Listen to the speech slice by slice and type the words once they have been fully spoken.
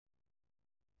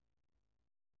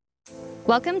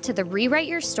Welcome to the Rewrite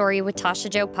Your Story with Tasha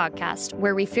Joe podcast,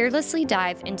 where we fearlessly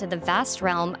dive into the vast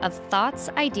realm of thoughts,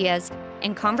 ideas,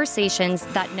 and conversations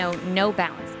that know no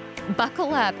bounds.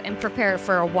 Buckle up and prepare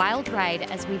for a wild ride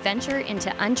as we venture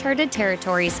into uncharted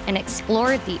territories and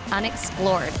explore the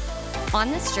unexplored.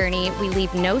 On this journey, we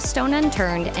leave no stone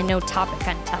unturned and no topic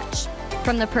untouched.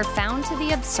 From the profound to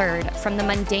the absurd, from the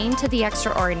mundane to the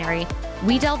extraordinary,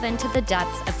 we delve into the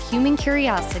depths of human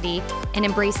curiosity and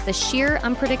embrace the sheer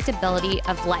unpredictability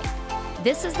of life.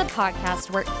 This is the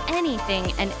podcast where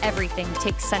anything and everything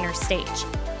takes center stage.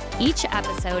 Each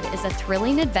episode is a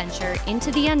thrilling adventure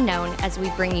into the unknown as we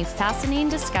bring you fascinating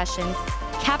discussions,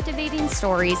 captivating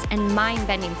stories, and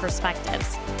mind-bending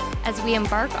perspectives. As we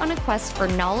embark on a quest for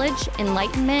knowledge,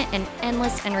 enlightenment, and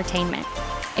endless entertainment.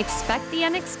 Expect the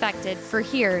unexpected, for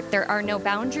here there are no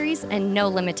boundaries and no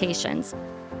limitations.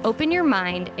 Open your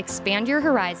mind, expand your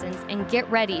horizons, and get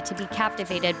ready to be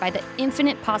captivated by the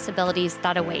infinite possibilities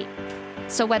that await.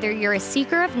 So whether you're a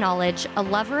seeker of knowledge, a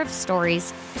lover of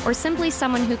stories, or simply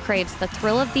someone who craves the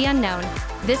thrill of the unknown,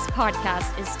 this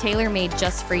podcast is tailor-made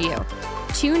just for you.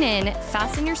 Tune in,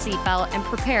 fasten your seatbelt, and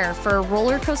prepare for a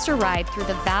roller coaster ride through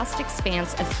the vast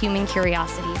expanse of human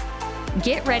curiosity.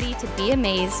 Get ready to be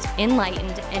amazed,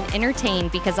 enlightened, and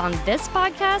entertained, because on this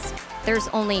podcast, there's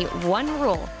only one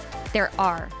rule. There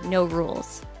are no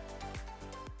rules.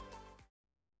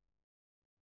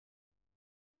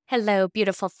 Hello,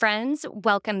 beautiful friends.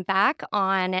 Welcome back.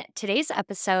 On today's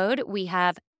episode, we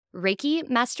have Reiki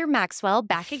Master Maxwell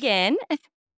back again.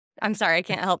 I'm sorry, I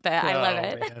can't help it. I love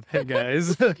it. Man. Hey,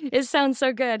 guys. It sounds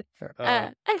so good.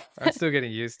 I'm still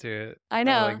getting used to it. I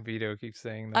know. Like Vito keeps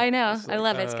saying that. I know. It's I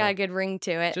love it. It's got a good ring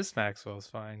to it. Just Maxwell's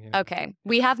fine. Okay.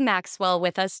 We have Maxwell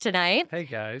with us tonight. Hey,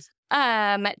 guys.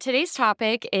 Today's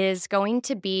topic is going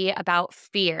to be about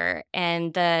fear,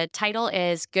 and the title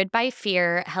is Goodbye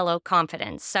Fear, Hello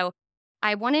Confidence. So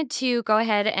I wanted to go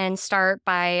ahead and start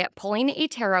by pulling a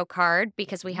tarot card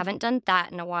because we haven't done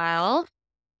that in a while.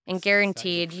 And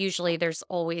guaranteed, usually there's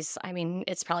always,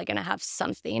 it's probably going to have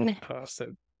something.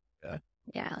 Awesome.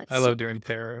 Yeah. I love doing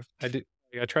tarot.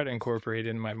 I try to incorporate it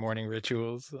in my morning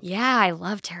rituals. Yeah, I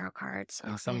love tarot cards.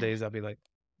 And some days I'll be like,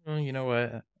 oh, you know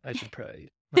what? I should probably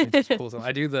just pull some.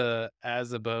 I do the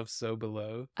as above, so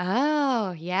below.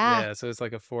 Oh, yeah. Yeah, so it's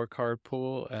like a 4-card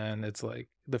pull, and it's like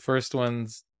the first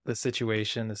one's the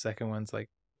situation, the second one's like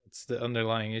it's the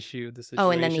underlying issue of the situation.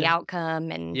 Oh, and then the outcome.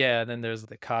 And yeah, then there's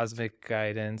the cosmic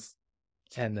guidance,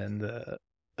 and then the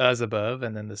as above,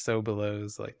 and then the so below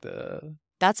is like the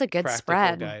that's a good practical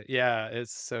spread. guide. Yeah,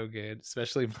 it's so good,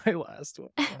 especially my last one.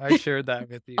 I shared that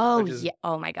with you. Oh, It just yeah.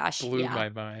 Oh, my gosh. blew Yeah. my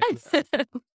mind.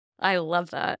 I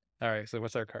love that. All right, so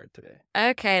what's our card today?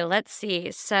 Okay, let's see.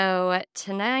 So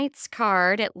tonight's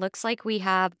card, it looks like we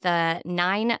have the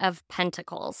 9 of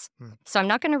Pentacles. So I'm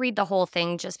not going to read the whole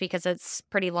thing just because it's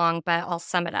pretty long, but I'll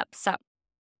sum it up. So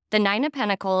the 9 of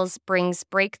Pentacles brings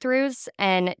breakthroughs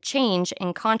and change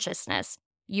in consciousness.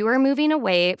 You are moving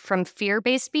away from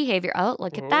fear-based behavior. Oh,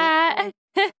 look at that.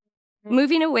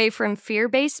 Moving away from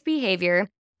fear-based behavior,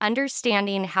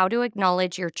 understanding how to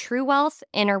acknowledge your true wealth,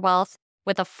 inner wealth,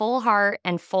 with a full heart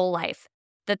and full life.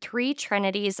 The 3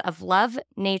 trinities of love,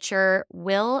 nature,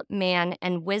 will, man,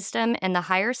 and wisdom and the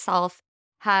higher self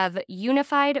have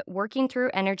unified, working through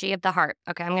energy of the heart.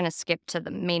 Okay, I'm going to skip to the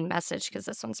main message because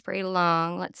this one's pretty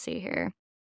long. Let's see here.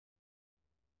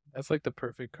 That's like the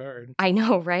perfect card. I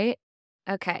know, right?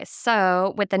 Okay,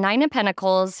 so with the 9 of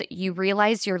Pentacles, you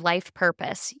realize your life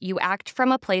purpose. You act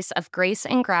from a place of grace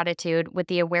and gratitude with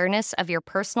the awareness of your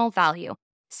personal value.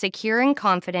 Secure and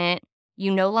confident, you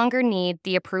no longer need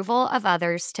the approval of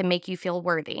others to make you feel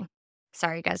worthy.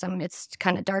 Sorry, guys, it's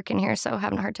kind of dark in here, so I'm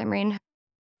having a hard time reading.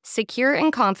 Secure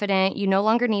and confident, you no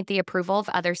longer need the approval of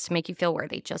others to make you feel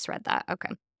worthy. Just read that. Okay.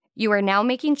 You are now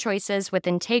making choices with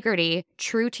integrity,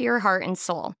 true to your heart and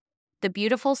soul. The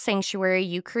beautiful sanctuary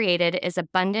you created is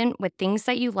abundant with things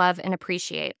that you love and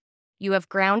appreciate. You have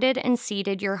grounded and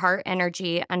seeded your heart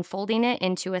energy, unfolding it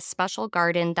into a special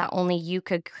garden that only you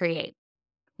could create.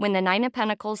 When the 9 of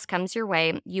Pentacles comes your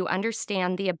way, you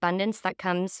understand the abundance that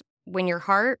comes when your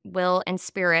heart, will, and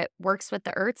spirit works with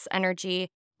the earth's energy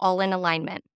all in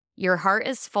alignment. Your heart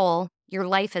is full, your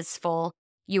life is full,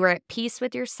 you are at peace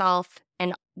with yourself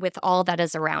and with all that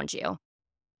is around you.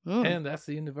 And that's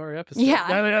the end of our episode.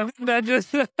 Yeah. That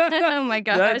just Oh my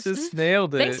gosh. that just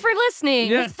nailed it. Thanks for listening.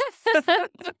 Yeah.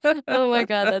 Oh my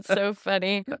God, that's so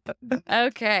funny.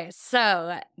 Okay,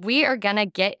 so we are going to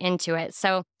get into it.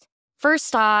 So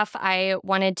first off, I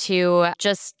wanted to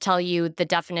just tell you the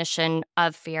definition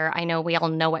of fear. I know we all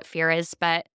know what fear is,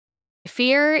 but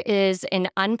Fear is an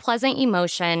unpleasant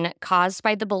emotion caused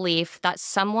by the belief that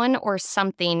someone or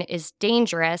something is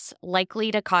dangerous,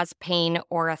 likely to cause pain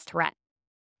or a threat.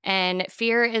 And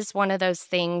fear is one of those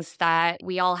things that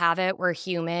we all have it. We're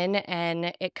human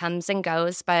and it comes and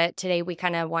goes. But today we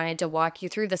kind of wanted to walk you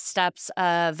through the steps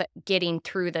of getting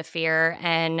through the fear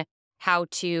and how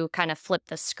to kind of flip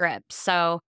the script.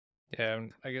 So, Yeah,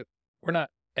 I guess we're not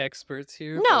experts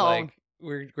here, but no, like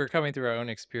we're coming through our own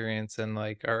experience and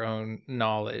like our own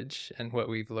knowledge and what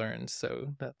we've learned.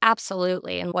 So that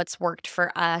absolutely. And what's worked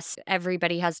for us,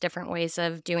 everybody has different ways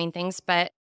of doing things,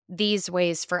 but these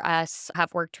ways for us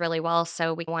have worked really well.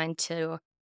 So we wanted to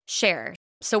share.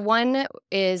 So, one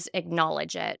is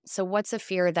acknowledge it. So, what's a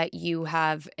fear that you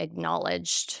have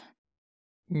acknowledged?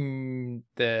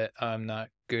 that I'm not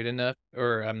good enough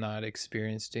or I'm not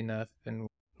experienced enough and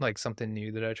like something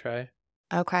new that I try.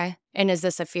 Okay. And is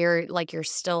this a fear like you're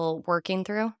still working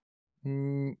through?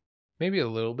 Mm, maybe a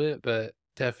little bit, but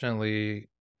definitely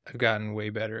I've gotten way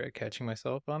better at catching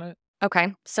myself on it.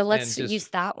 Okay. So, And let's just use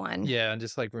that one. yeah, and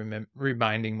just like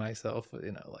reminding myself,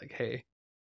 like, hey,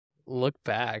 look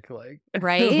back, like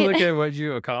Right? look at what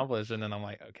you accomplished, and then I'm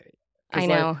like, okay, I because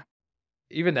like know.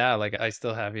 even now, like I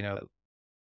still have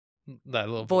that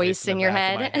little voice Voice in the in your back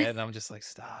of my head. head, and I'm just like,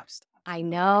 stop, I go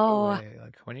know. away.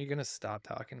 Like, when are you gonna stop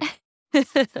talking?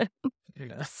 You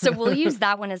know? So, we'll use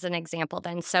that one as an example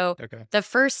then. So, Okay. the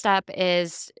first step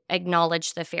is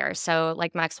acknowledge the fear. So,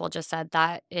 like Maxwell just said,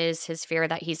 that is his fear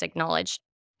that he's acknowledged.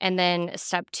 And then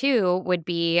step two would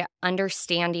be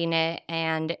understanding it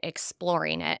and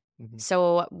exploring it. Mhm.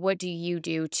 So, what do you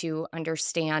do to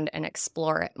understand and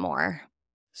explore it more?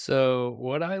 So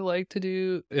what I like to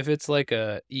do, if it's like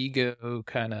a ego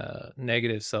kind of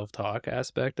negative self-talk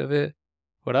aspect of it,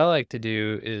 what I like to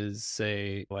do is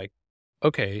say like,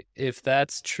 okay, if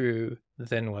that's true,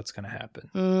 then what's going to happen?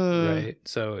 Mm, Right?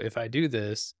 So if I do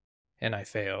this and I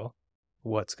fail,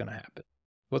 what's going to happen?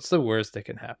 What's the worst that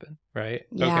can happen? Right?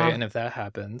 Okay. yeah, And if that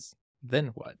happens, then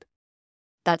what?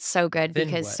 that's so good Then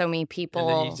because what? so many And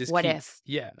then you people, just what keep, if?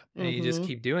 yeah. And you just Mm-hmm.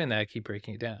 keep doing that, keep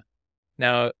breaking it down.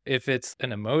 Now, if it's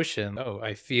an emotion, oh,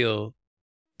 I feel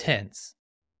tense.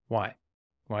 Why?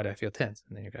 Why do I feel tense?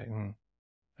 And then you're going,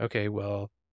 okay, well,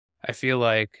 I feel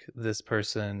like this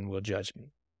person will judge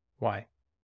me. Why?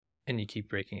 And you keep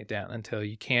breaking it down until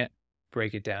you can't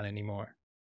break it down anymore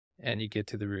and you get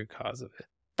to the root cause of it.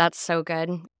 That's so good.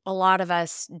 A lot of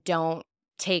us don't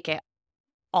take it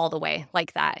all the way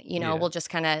like that. Yeah. We'll just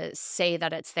kind of say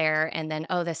that it's there and then,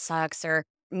 oh, this sucks. Or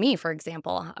me, for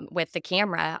example, with the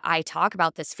camera, I talk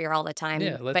about this fear all the time,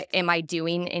 Yeah. Let's, but am I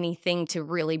doing anything to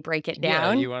really break it yeah,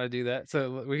 down? you want to do that?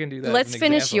 So we can do that as Let's an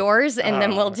finish example. yours and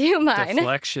then we'll do mine.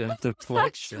 Deflection.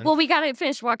 Deflection. Well, we got to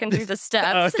finish walking through the Oh,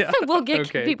 steps. yeah. We'll get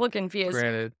Okay. people confused.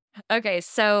 Granted. Okay,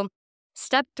 so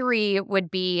step three would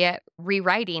be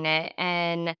rewriting it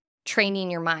and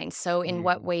training your mind. So, in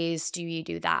what Mhm. ways do you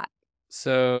do that?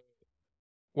 So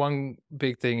one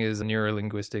big thing is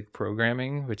neurolinguistic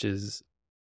programming, which is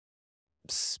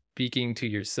speaking to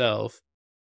yourself.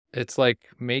 It's like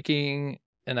making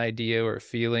an idea or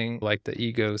feeling like the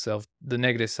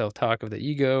negative self talk of the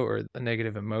ego or the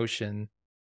negative emotion,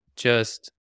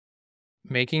 just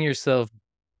making yourself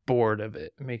bored of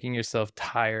it, making yourself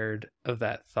tired of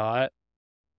that thought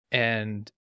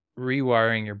and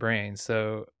rewiring your brain.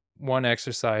 So, one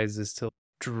exercise is to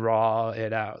draw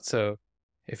it out. So,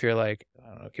 if you're like, I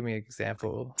don't know, give me an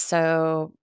example.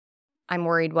 So, I'm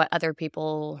worried what other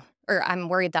people, or I'm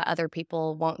worried that other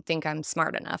people won't think I'm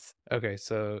smart enough. Okay,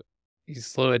 so you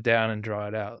slow it down and draw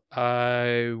it out.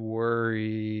 I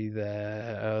worry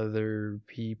that other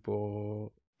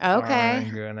people Okay.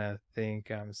 aren't gonna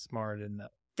think I'm smart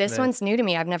enough. This Then one's new to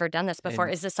me. I've never done this before.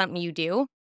 and Is this something you do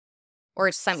or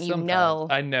it's something you sometimes know?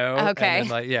 I know, and then Okay.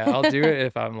 like yeah, I'll do it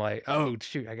if I'm like, oh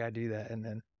shoot, I gotta do that, and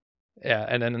then yeah,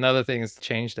 and then another thing is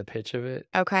change the pitch of it.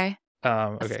 Okay.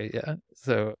 Okay, yeah.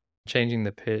 So changing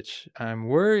the pitch. I'm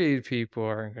worried people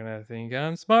aren't gonna think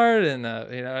I'm smart enough,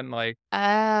 and like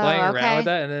playing Oh, around with okay.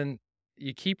 that, and then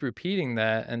you keep repeating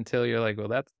that until you're like, "Well,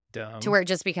 that's To dumb." where it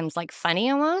just becomes like funny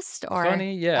almost or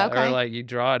Funny, yeah, or okay. like you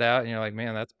draw it out and you're like,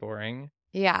 "Man, that's boring."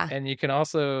 Yeah. And you can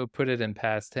also put it in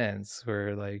past tense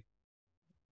where like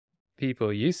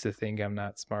people used to think I'm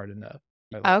not smart enough.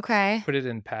 But like Okay. put it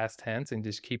in past tense and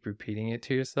just keep repeating it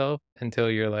to yourself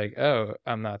until you're like, "Oh,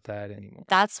 I'm not that anymore."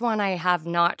 That's one I have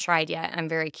not tried yet. I'm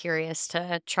very curious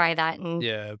to try that and,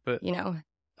 Yeah, but you know,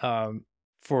 um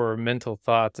for mental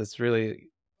thoughts, it's really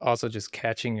also just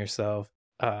catching yourself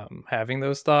having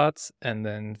those thoughts and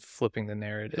then flipping the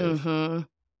narrative.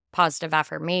 positive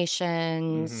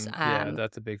affirmations. Yeah,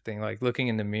 that's a big thing. Like looking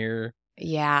in the mirror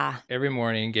Yeah. Every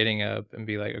morning getting up and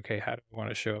be like, okay, how do I want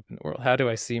to show up in the world? How do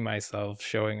I see myself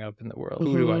showing up in the world?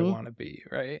 Who do I Hmm. want to be?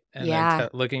 Right. And then Yeah.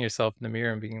 looking yourself in the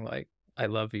mirror and being like, I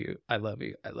love you. I love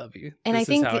you. I love you. And I This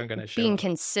is how think I'm going to show being up.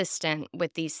 consistent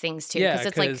with these things too, Yeah. because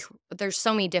it's like Cause, there's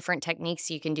so many different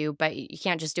techniques you can do, but you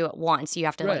can't just do it once. You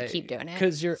have to like keep right. doing it.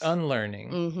 Cause you're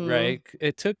unlearning, Hmm. right?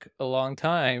 It took a long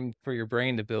time for your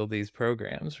brain to build these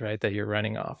programs, right? That you're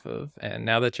running off of. And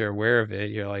now that you're aware of it,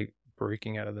 you're like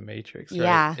breaking out of the matrix, right?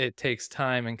 Yeah, It takes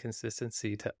time and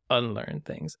consistency to unlearn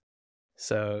things.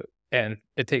 So, and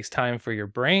it takes time for your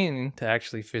brain to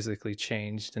actually physically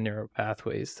change the neural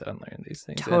pathways to unlearn these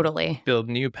things and totally. build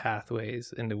new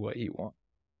pathways into what you want.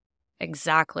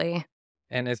 Exactly.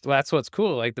 And that's what's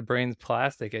cool. Like the brain's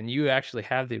plastic, and you actually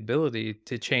have the ability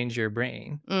to change your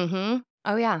brain. Hmm.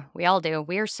 Oh, yeah, we all do.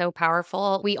 We are so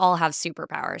powerful. We all have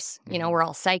superpowers. Mhm. We're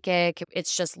all psychic.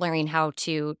 It's just learning how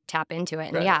to tap into it.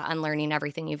 And Right. yeah, unlearning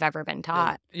everything you've ever been And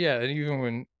taught. yeah, and even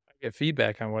when I get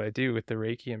feedback on what I do with the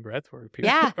Reiki and breath work, people,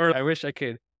 Yeah. or I wish I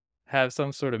could have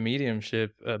some sort of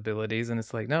mediumship abilities. And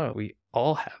it's like, no, we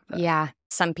all have that. Yeah.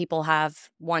 Some people have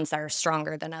ones that are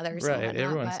stronger than others and Right. whatnot.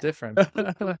 Everyone's But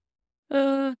different.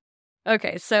 uh,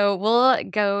 okay, so we'll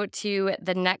go to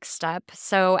the next step.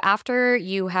 So after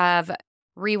you have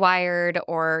rewired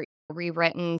or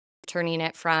rewritten, turning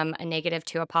it from a negative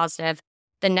to a positive,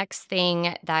 the next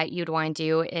thing that you'd want to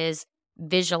do is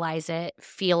visualize it,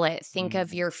 feel it, think of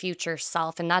Mm. your future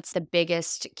self. And that's the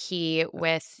biggest key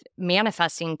with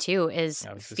manifesting too is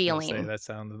I was just gonna say feeling. that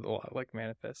sounded a lot like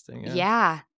manifesting, yeah.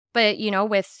 Yeah. But,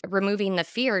 with removing the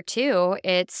fear too,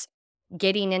 it's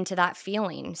getting into that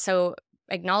feeling. So,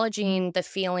 acknowledging the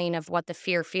feeling of what the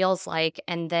fear feels like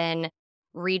and then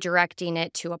redirecting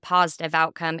it to a positive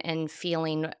outcome and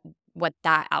feeling what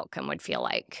that outcome would feel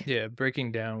like. Yeah,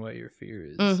 breaking down what your fear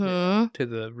is, yeah, Mhm. to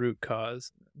the root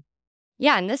cause.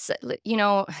 Yeah, and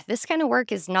this kind of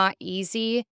work is not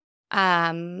easy.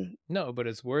 No, but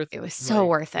it's worth It was it. so Like,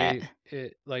 worth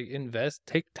it. like,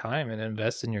 take time and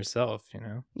invest in yourself,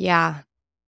 Yeah.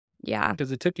 Yeah.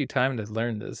 because it took you time to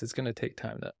learn this, it's gonna take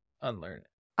time to unlearn it.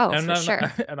 Oh, And for I'm not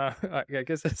sure. and I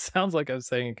guess it sounds like I'm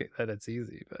saying that it's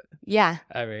easy, but, Yeah.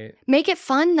 I mean, Make it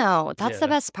fun though. That's the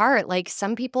yeah, best part. Like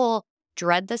some people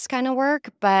dread this kind of work,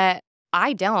 but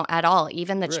I don't at all.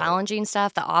 Even the right. challenging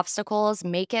stuff, the obstacles,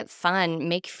 make it fun.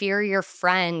 Make fear your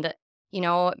friend.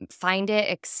 Find it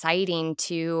exciting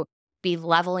to be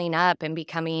leveling up and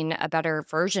becoming a better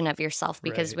version of yourself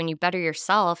because Right. when you better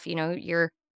yourself, you're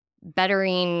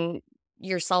bettering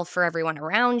yourself for everyone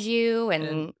around you And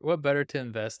and what better to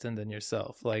invest in than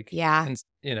yourself? Like, yeah. and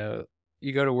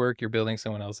you go to work, you're building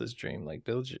someone else's dream. Like,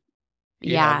 you have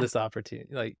Yeah. this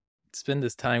opportunity. Like, spend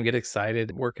this time, get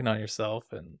excited, working on yourself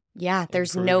and Yeah,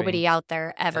 there's improving. nobody out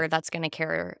there And, ever that's gonna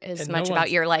care as and no much about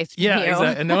one's, your life than yeah, you.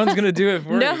 exactly. And no one's gonna do it for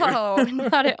No, you.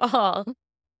 not at all.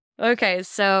 Okay,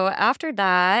 so after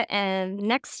that, and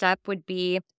next step would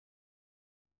be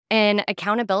an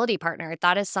accountability partner.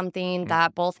 That is something Mm,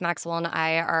 that both Maxwell and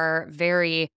I are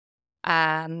very,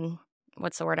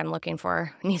 what's the word I'm looking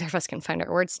for? Neither of us can find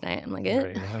our words tonight. I'm like, eh.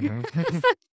 right. Yeah, no.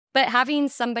 But having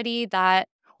somebody that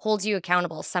holds you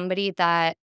accountable, somebody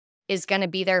that is going to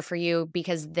be there for you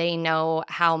because they know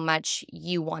how much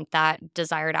you want that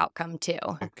desired outcome too.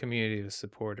 A community of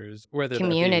supporters, whether that be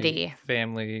Community.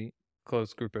 family,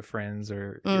 close group of friends,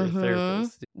 or your Mhm.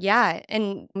 therapist. Yeah,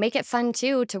 and make it fun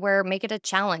too to where make it a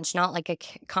challenge, not like a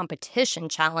competition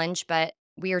challenge, but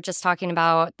we were just talking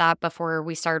about that before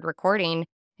we started recording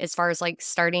as far as like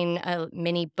starting a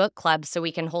mini book club so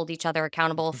we can hold each other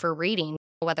accountable for reading,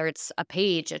 whether it's a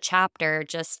page, a chapter,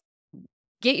 just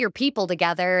get your people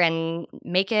together and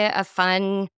make it a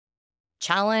fun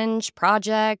challenge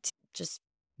project. Just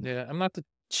Yeah, I'm not the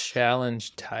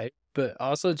challenge type, but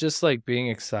also just like being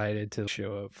excited to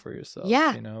show up for yourself,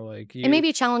 yeah. like And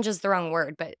maybe challenge is the wrong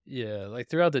word, but yeah, like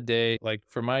throughout the day, like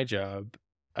for my job,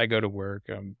 I go to work,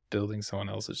 I'm building someone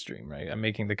else's dream, right? I'm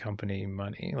making the company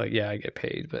money. Like, yeah, I get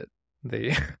paid, but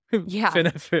they yeah.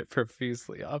 benefit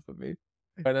profusely off of me.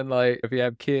 And then, like, if you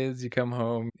have kids, you come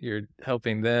home, you're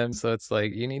helping them. So it's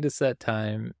like you need to set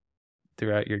time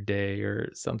throughout your day or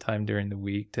sometime during the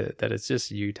week that it's just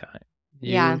you time.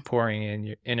 Yeah. You pouring in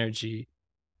your energy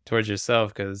towards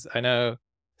yourself. Cause I know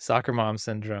soccer mom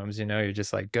syndromes, you're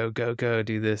just like, go, go, go,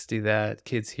 do this, do that.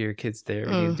 Kids here, kids there.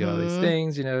 We need to do all these Mhm.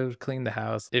 things, clean the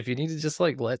house. If you need to just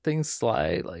like let things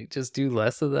slide, like just do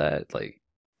less of that. Like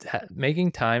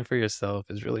making time for yourself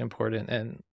is really important.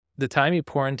 And the time you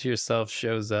pour into yourself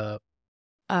shows up.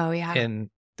 Oh yeah. And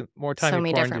the more time So you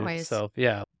many pour into different ways. yourself,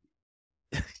 yeah,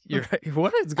 You're right.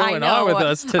 What is I going on with know.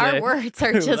 us Our today? words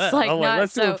are just like I'm like, not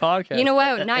let's do a so. podcast. You know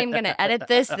what? Now I'm gonna edit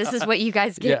this. This is what you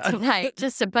guys get Yeah. tonight.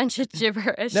 Just a bunch of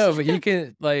gibberish. No, but you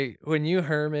can, like, when you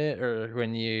hermit or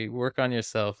when you work on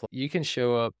yourself, you can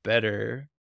show up better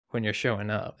when you're showing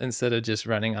up instead of just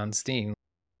running on steam.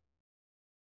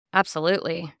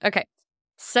 Absolutely. Okay.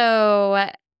 So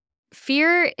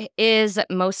fear is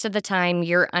most of the time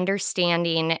your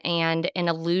understanding and an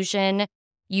illusion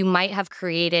you might have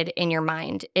created in your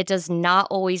mind. It does not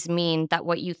always mean that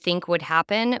what you think would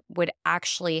happen would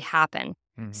actually happen.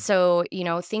 Mhm. So,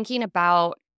 thinking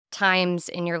about times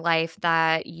in your life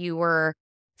that you were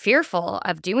fearful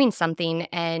of doing something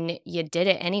and you did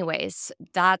it anyways,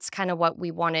 that's kind of what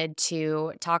we wanted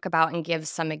to talk about and give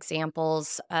some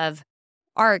examples of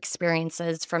our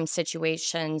experiences from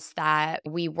situations that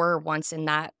we were once in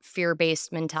that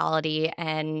fear-based mentality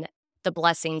and the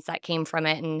blessings that came from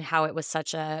it and how it was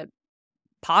such a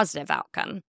positive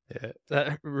outcome. Yeah,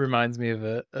 that reminds me of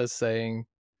a saying,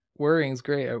 worrying's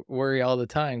great. I worry all the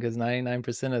time because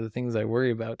 99% of the things I worry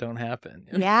about don't happen.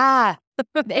 Yeah.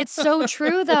 It's so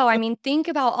true though. I mean, think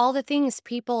about all the things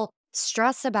people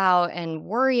stress about and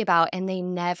worry about and they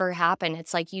never happen.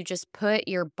 It's like you just put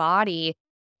your body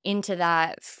into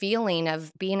that feeling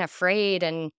of being afraid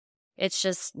and it's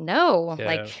just no, Yeah,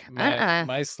 like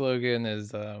my slogan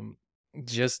is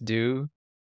just do,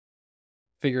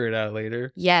 figure it out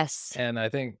later. Yes. And I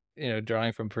think,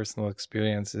 drawing from personal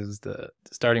experience is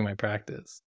starting my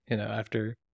practice,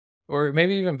 after, or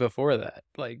maybe even before that,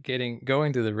 like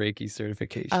going to the Reiki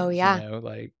certification. Oh, yeah.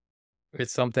 Like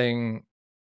it's something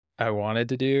I wanted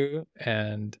to do.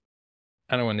 And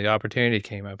I don't know, when the opportunity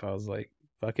came up, I was like,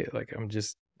 fuck it. Like, I'm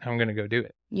going to go do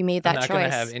it. You made I'm that not choice. going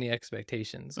to have any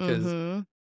expectations because Mhm.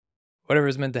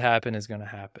 whatever's meant to happen is going to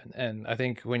happen. And I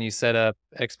think when you set up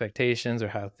expectations or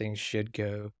how things should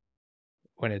go,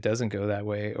 when it doesn't go that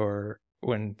way, or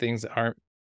when things aren't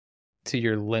to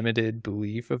your limited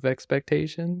belief of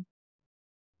expectation,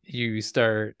 you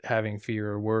start having fear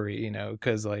or worry,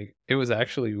 because like it was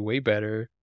actually way better.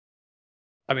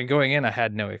 I mean, going in, I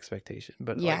had no expectation,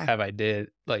 but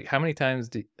like, how many times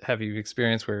have you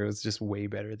experienced where it was just way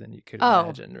better than you could Oh,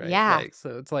 imagine, right? yeah. Like,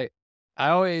 so it's like, I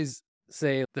always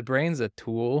say the brain's a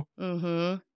tool.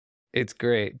 Mhm. It's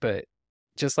great, but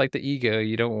just like the ego,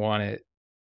 you don't want it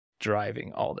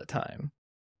driving all the time.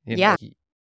 Yeah.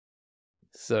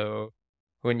 So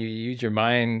when you use your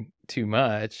mind too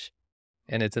much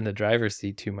and it's in the driver's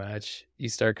seat too much, you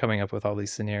start coming up with all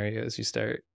these scenarios. You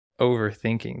start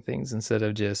overthinking things instead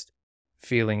of just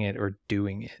feeling it or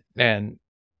doing it. And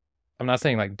I'm not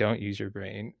saying like don't use your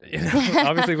brain.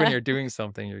 Obviously, when you're doing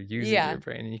something, you're using Yeah. your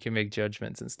brain and you can make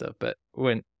judgments and stuff. But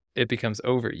when it becomes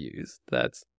overused,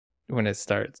 that's when it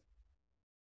starts.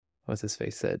 What's his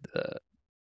face said?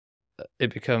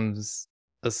 It becomes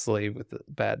a slave with a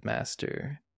bad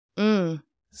master. Mm.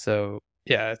 So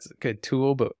yeah, it's a good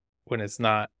tool, but when it's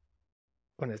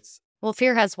Well,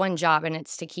 fear has one job and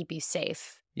it's to keep you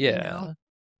safe. yeah.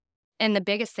 And the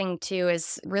biggest thing too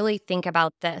is really think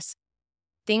about this.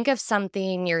 Think of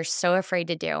something you're so afraid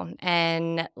to do,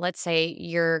 and let's say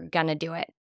you're gonna do it,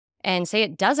 and say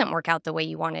it doesn't work out the way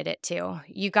you wanted it to.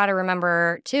 You got to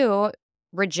remember too,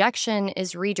 rejection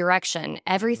is redirection.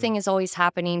 Everything is always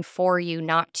happening for you,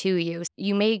 not to you.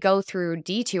 You may go through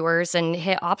detours and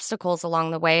hit obstacles along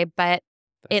the way, but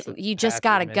That's the you just path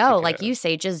got you're to meant go. to Like go. you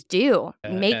say, just do.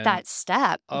 Yeah, Make and that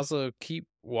step. Also, keep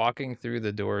walking through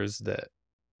the doors that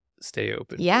stay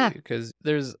open. Yeah. Because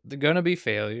there's gonna be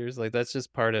failures. Like that's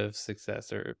just part of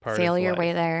success or part Fail of your life.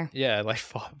 way there. Yeah, like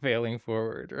failing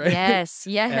forward, right? Yes,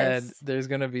 And yes. there's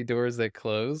gonna be doors that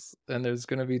close, and there's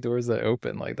gonna be doors that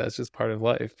open. Like that's just part of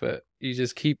life. But you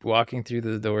just keep walking through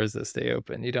the doors that stay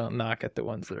open. You don't knock at the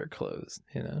ones that are closed.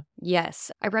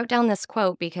 Yes. I wrote down this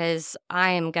quote because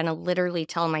I am going to literally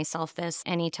tell myself this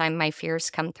anytime my fears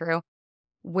come through.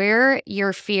 Where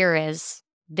your fear is,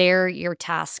 there your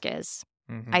task is.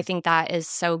 Mhm. I think that is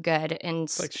so good. And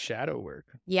It's like shadow work.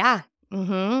 yeah.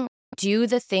 Do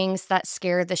the things that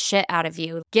scare the shit out of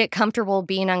you. Get comfortable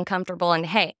being uncomfortable. And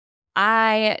hey,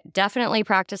 I definitely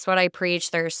practice what I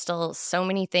preach. There's still so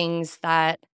many things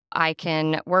that I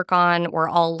can work on. We're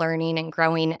all learning and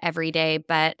growing every day,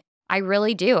 but I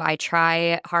really do. I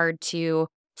try hard to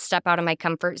step out of my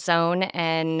comfort zone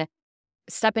and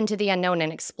step into the unknown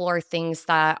and explore things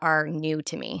that are new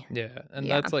to me. Yeah, and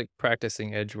Yeah. that's like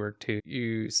practicing edge work too.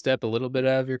 You step a little bit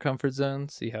out of your comfort zone,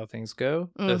 see how things go,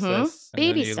 assess, and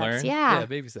Baby then you steps, learn. yeah.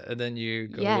 Baby step, and then you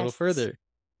go a little Yes. further,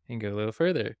 and go a little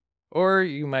further. Or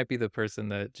you might be the person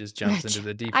that just jumps into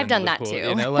the deep I've end done of the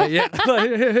that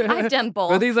pool. too. I've done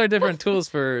both. But these are different tools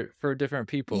for different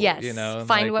people. Yes, and,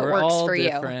 find like, what we're works all for you.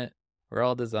 different. We're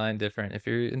all designed different. If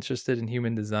you're interested in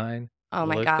human design, Oh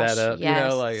my look that gosh, up. You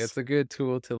know, like yes. it's a good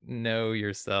tool to know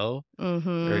yourself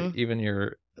or Mhm. even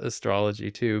your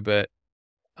astrology too. But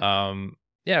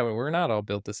yeah, we're not all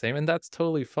built the same, and that's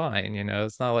totally fine. You know,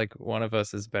 it's not like one of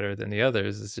us is better than the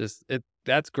others. It's just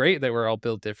that's great that we're all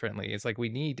built differently. It's like we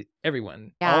need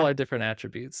everyone, all Yeah. our different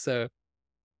attributes. So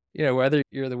you know, whether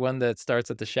you're the one that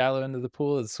starts at the shallow end of the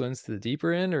pool and swims to the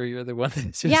deeper end, or you're the one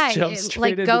that just Yeah, jumps straight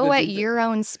like, into go the at deep end. your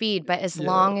own speed, but as Yeah,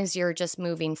 long as you're just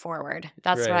moving forward.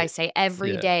 That's what I right. say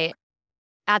every Yeah. day.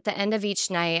 At the end of each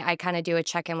night, I kinda do a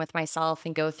check-in with myself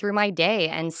and go through my day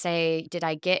and say, "Did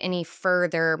I get any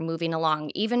further moving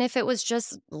along?" Even if it was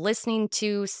just listening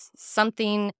to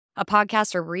something, a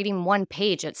podcast or reading one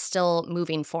page, it's still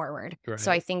moving forward.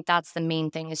 So I Right. think that's the main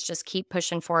thing is just keep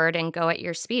pushing forward and go at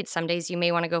your speed. Some days you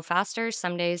may wanna go faster,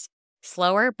 some days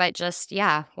slower, but just,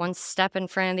 yeah, one step in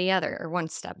front of the other or one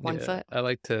step, one Yeah. foot. I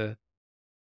like to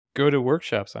go to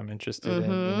workshops I'm interested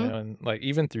in, you Mhm. know, and like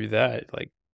even through that,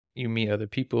 like you meet other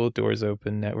people, doors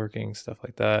open, networking, stuff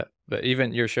like that. But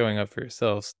even you're showing up for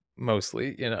yourselves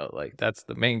mostly, you know, like that's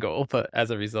the main goal. But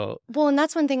as a result, Well, and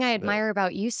that's one thing I the admire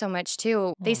about you so much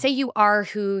too. They oh, say you are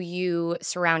who you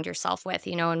surround yourself with,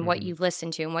 and what hmm you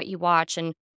listen to and what you watch.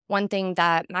 And one thing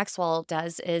that Maxwell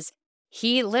does is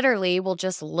he literally will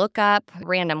just look up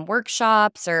random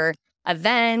workshops or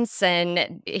events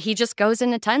and he just goes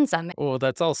and attends them. well,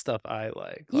 that's all stuff I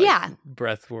like Yeah.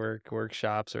 breath work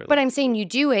workshops or But like, I'm saying you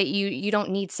do it. You don't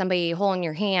need somebody holding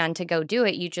your hand to go do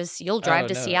it. You'll drive oh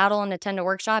to no, Seattle and attend a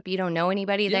workshop. You don't know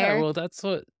anybody yeah, there. well, that's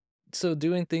what. So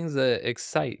doing things that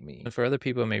excite me. For other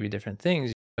people, maybe different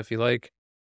things. If you like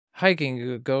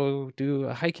hiking, go do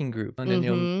a hiking group, and then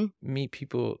you'll Mm-hmm. meet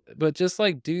people. But just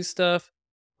like do stuff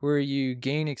where you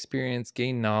gain experience,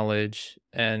 gain knowledge,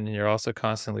 and you're also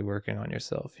constantly working on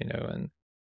yourself. You know, and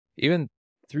even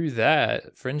through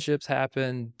that, friendships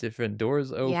happen, different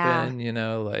doors Yeah. open. You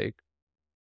know, like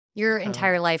Your uh,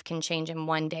 entire life can change in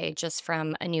one day just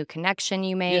from a new connection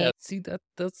you yeah. make. See that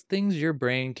that's things your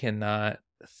brain cannot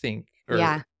think or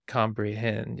Yeah.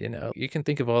 comprehend. You know, you can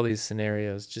think of all these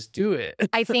scenarios. Just do it.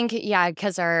 I think, yeah,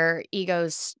 because our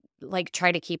egos like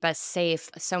try to keep us safe.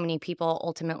 So many people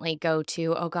ultimately go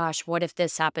to, oh gosh, what if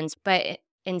this happens? But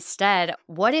instead,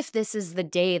 what if this is the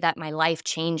day that my life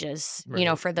changes,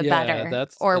 Right. for the Yeah, better?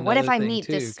 that's Or what if another I thing meet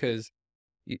too, this? because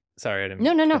sorry, I didn't mean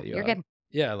No, to no, no, cut you you're off. good.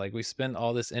 Yeah, like we spend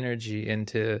all this energy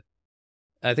into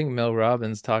I think Mel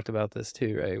Robbins talked about this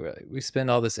too, right? Where like, we spend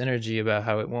all this energy about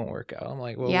how it won't work out. I'm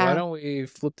like, well, why Yeah. don't we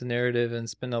flip the narrative and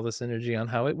spend all this energy on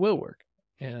how it will work?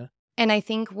 Yeah. And I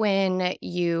think when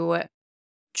you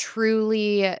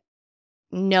truly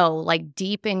know, like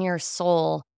deep in your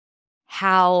soul,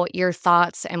 how your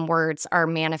thoughts and words are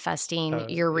manifesting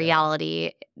your Yeah.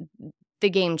 reality, the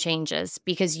game changes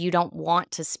because you don't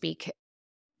want to speak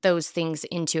those things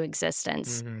into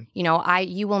existence. Mhm.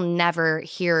 You will never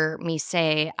hear me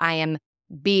say I am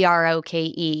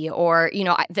BROKE or,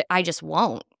 I just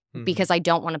won't Mhm. because I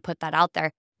don't want to put that out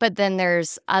there. But then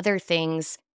there's other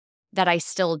things that I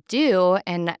still do.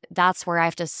 And that's where I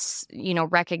have to,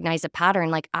 recognize a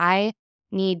pattern. Like I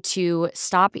need to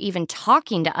stop even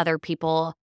talking to other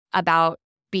people about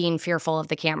being fearful of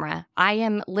the camera. I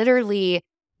am literally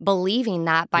believing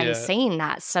that by Yeah. saying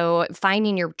that. So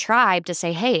finding your tribe to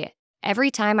say, hey,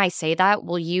 every time I say that,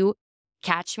 will you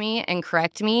catch me and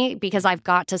correct me? Because I've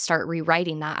got to start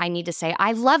rewriting that. I need to say,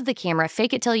 I love the camera.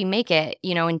 Fake it till you make it,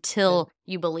 And until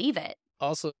you believe it.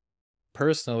 also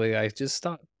personally, I just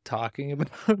stopped talking about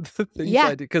the things I Yeah.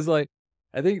 do because, like,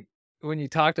 I think when you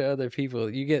talk to other people,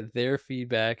 you get their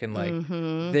feedback and like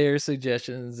Hmm. their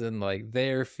suggestions and like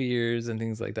their fears and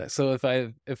things like that. So if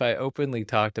I openly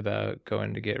talked about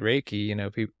going to get Reiki, you know,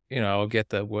 people, you know, I'll get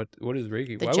the what is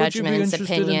Reiki? The Why would you be judgments,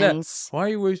 interested in that? opinions. Why are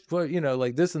you what you know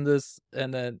like this and this?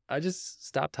 And then I just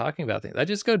stop talking about things. I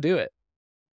just go do it,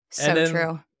 and So then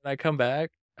true. when I come back,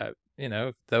 you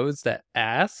know, those that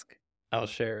ask, I'll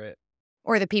share it.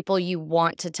 Or the people you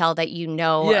want to tell that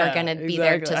are Yeah, gonna be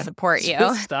there exactly. to I support you.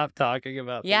 just stop talking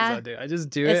about things I Yeah. do. I just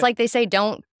do It's it. like they say,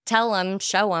 don't tell them,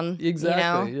 show them.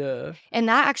 Exactly, yeah. And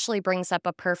that actually brings up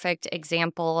a perfect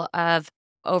example of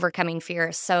overcoming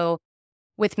fear. So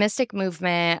with Mystic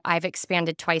Movement, I've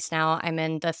expanded twice now. I'm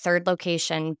in the third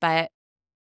location, but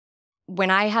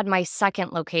when I had my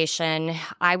second location,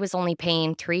 I was only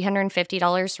paying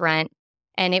 $350 rent.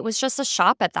 And it was just a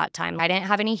shop at that time. I didn't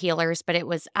have any healers, but it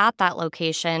was at that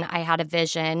location. I had a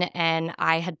vision and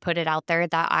I had put it out there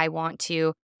that I want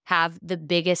to have the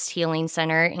biggest healing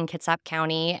center in Kitsap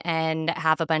County and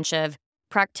have a bunch of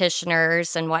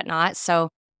practitioners and whatnot. So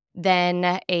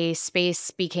then a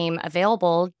space became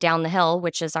available down the hill,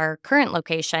 which is our current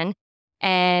location.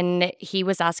 and he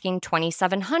was asking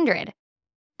 2,700.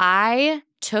 I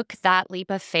took that leap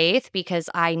of faith because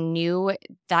I knew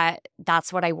that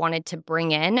that's what I wanted to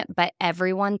bring in, but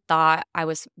everyone thought I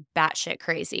was batshit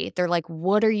crazy. They're like,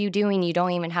 "What are you doing? You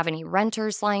don't even have any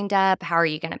renters lined up. How are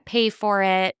you going to pay for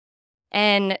it?"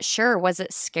 And sure, was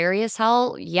it scary as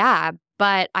hell? Yeah,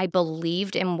 but I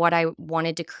believed in what I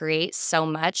wanted to create so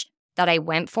much that I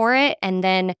went for it. And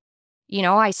then,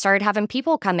 I started having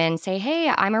people come in say, "Hey,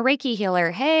 I'm a Reiki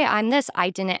healer. Hey, I'm this." I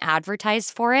didn't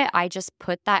advertise for it. I just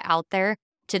put that out there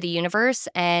to the universe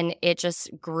and it just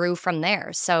grew from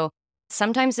there. So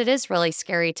sometimes it is really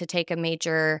scary to take a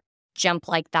major jump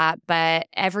like that. But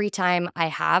every time I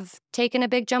have taken a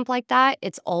big jump like that,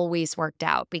 it's always worked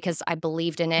out because I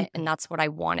believed in it and that's what I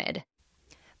wanted.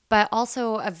 But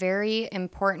also, a very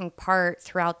important part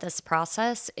throughout this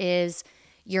process is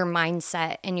your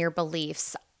mindset and your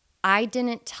beliefs. I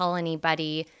didn't tell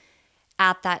anybody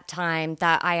at that time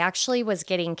that I actually was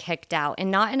getting kicked out,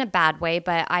 and not in a bad way,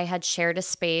 but I had shared a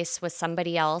space with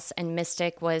somebody else and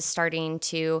Mystic was starting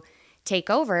to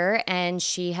take over and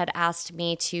she had asked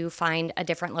me to find a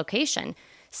different location.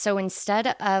 So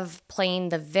instead of playing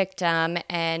the victim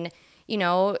and,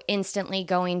 instantly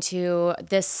going to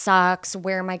 "this sucks,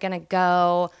 where am I going to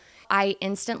go?" I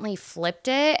instantly flipped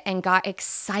it and got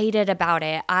excited about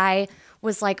it. I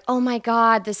was like, "Oh my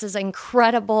God, this is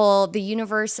incredible. The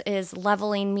universe is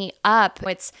leveling me up.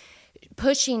 It's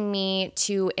pushing me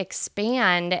to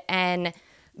expand and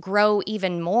grow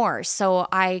even more." So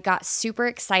I got super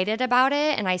excited about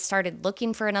it and I started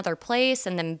looking for another place.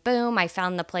 And then, boom, I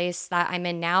found the place that I'm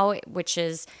in now, which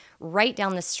is right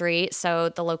down the street. So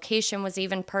the location was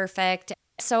even perfect.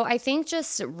 So I think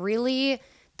just really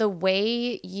the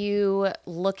way you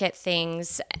look at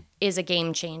things is a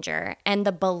game changer. And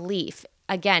the belief,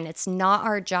 again, it's not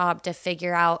our job to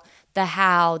figure out the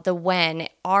how, the when.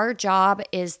 Our job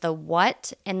is the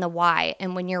what and the why.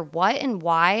 And when your what and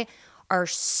why are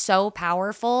so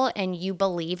powerful and you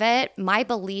believe it, my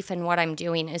belief in what I'm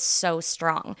doing is so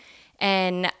strong.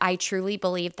 And I truly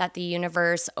believe that the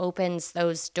universe opens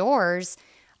those doors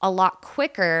a lot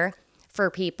quicker for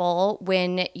people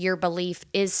when your belief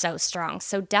is so strong.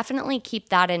 So definitely keep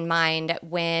that in mind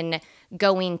when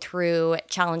going through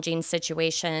challenging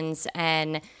situations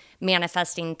and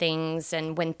manifesting things.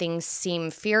 And when things seem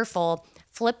fearful,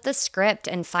 flip the script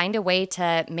and find a way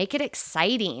to make it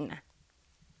exciting.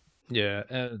 Yeah,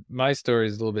 and my story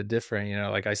is a little bit different,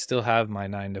 like I still have my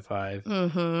 9 to 5.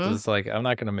 So it's like I'm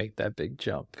not gonna make that big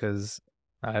jump because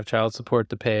I have child support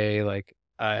to pay. Like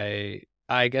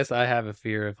I guess I have a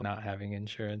fear of not having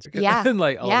insurance Yeah. and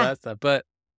like all Yeah. that stuff. But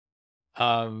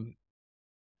um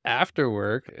after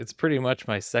work, it's pretty much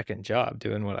my second job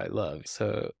doing what I love.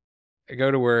 So I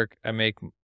go to work, I make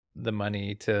the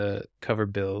money to cover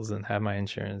bills and have my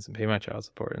insurance and pay my child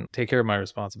support and take care of my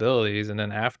responsibilities. And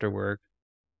then after work,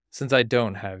 since I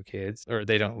don't have kids or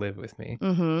they don't live with me,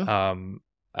 Mm-hmm.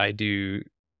 I do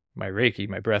my Reiki,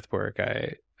 my breath work.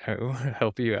 I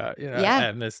help you out, Yeah.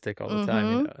 at Mystic all the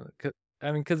time,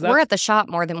 Mm-hmm. 'cause We're that's at the shop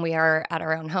more than we are at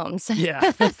our own homes.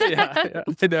 yeah, yeah.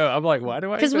 I know. I'm like, why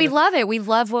do I Because we even? love it. We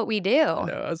love what we I do.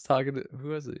 know. I was talking to who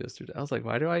was it yesterday? I was like,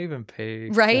 why do I even pay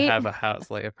to Right? have a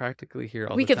house? Like, I practically hear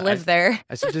all We the could time. live there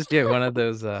I should just get one of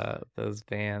those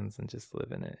vans and just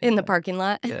live in it. in the parking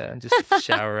lot. Yeah, and just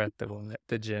shower at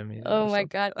the gym, Oh or my something.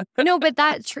 God. No, but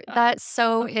that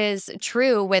so is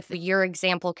true with your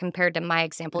example compared to my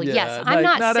example. Yes, Yeah, I'm like,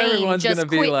 not not saying everyone's gonna just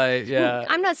be quit. like, yeah,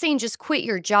 I'm not saying just quit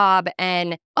your job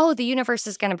and, oh, the universe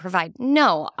is going to provide.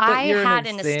 No, but I you're an had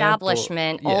an example.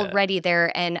 establishment Yeah, already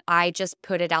there and I just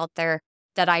put it out there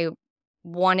that I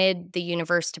wanted the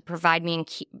universe to provide me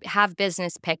and have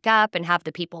business pick up and have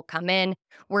the people come in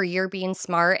where you're being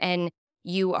smart and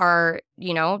you are,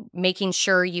 making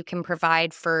sure you can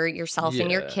provide for yourself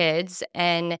and your yeah, kids.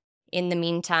 And in the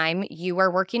meantime, you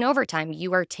are working overtime.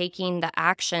 You are taking the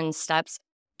action steps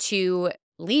to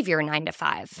leave your 9 to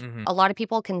 5. mhm, A lot of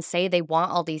people can say they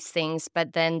want all these things,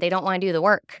 but then they don't want to do the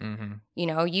work. mhm.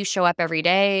 You show up every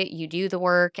day, you do the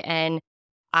work, and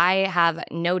I have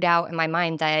no doubt in my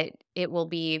mind that it will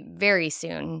be very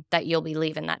soon that you'll be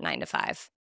leaving that 9 to 5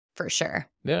 for sure.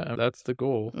 Yeah, that's the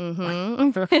goal.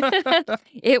 Hmm.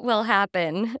 It will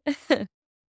happen.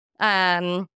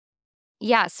 um,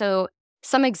 yeah. So,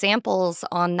 some examples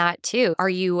on that too. Are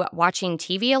you watching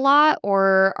TV a lot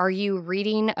or are you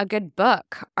reading a good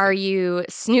book? Are you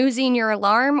snoozing your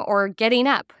alarm or getting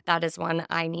up? That is one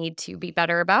I need to be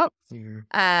better about. Mhm.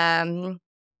 Um,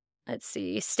 let's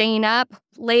see, staying up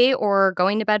late or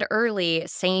going to bed early,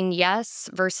 saying yes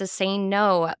versus saying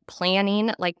no,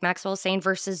 planning, like Maxwell was saying,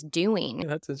 versus doing.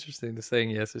 That's interesting, the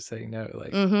saying yes or saying no,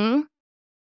 like, Mm-hmm.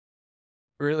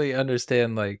 really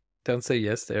understand, like, don't say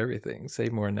yes to everything. Say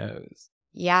more no's.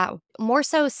 Yeah. More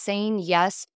so saying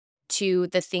yes to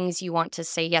the things you want to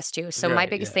say yes to. So my Right,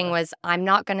 biggest thing yeah. was I'm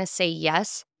not going to say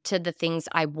yes to the things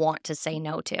I want to say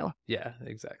no to. Yeah,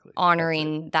 exactly. That's it.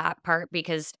 Honoring that part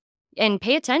because and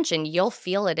pay attention, you'll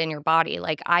feel it in your body.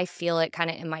 Like I feel it kind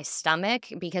of in my stomach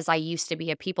because I used to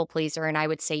be a people pleaser and I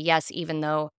would say yes even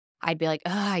though I'd be like,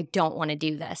 "Ugh, I don't want to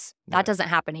do this." That Yeah, doesn't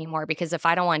happen anymore because if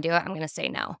I don't want to do it, I'm going to say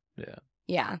no. yeah.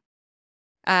 Yeah.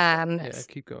 Yeah,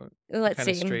 keep going. Let's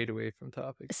Kinda see. strayed away from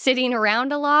topic. Sitting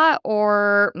around a lot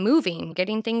or moving,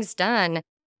 getting things done,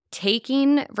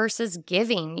 taking versus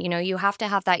giving. You have to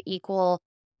have that equal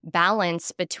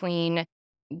balance between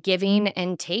giving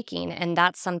and taking. And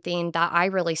that's something that I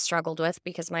really struggled with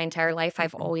because my entire life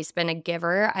I've always been a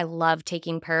giver. I love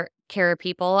taking care of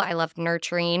people, I love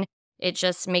nurturing. It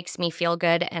just makes me feel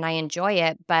good and I enjoy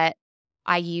it. But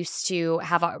I used to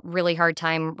have a really hard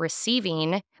time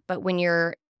receiving. But when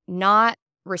you're not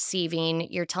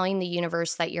receiving, you're telling the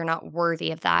universe that you're not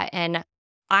worthy of that. And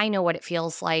I know what it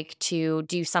feels like to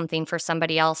do something for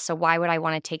somebody else. So why would I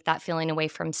want to take that feeling away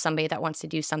from somebody that wants to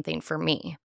do something for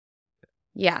me?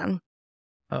 Yeah.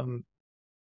 Um,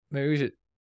 Maybe we should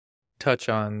touch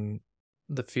on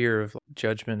the fear of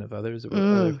judgment of others, what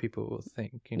other Mm, people will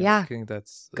think, I yeah. think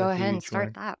that's a Go ahead and huge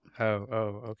start one. that.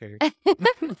 Oh, okay.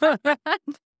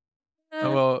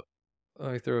 Well,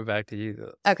 let me throw it back to you,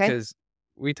 though, Okay. because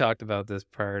we talked about this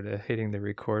prior to hitting the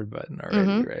record button Mm-hmm.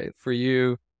 already, right? For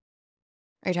you,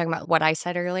 Are you talking about what I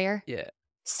said earlier? yeah.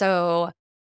 So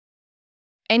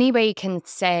anybody can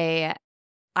say,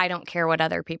 I don't care what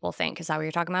other people think. Is that what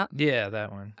you're talking about? Yeah,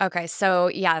 that one. Okay. So,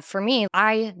 yeah, for me,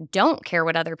 I don't care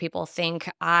what other people think.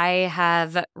 I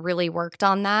have really worked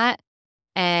on that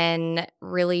and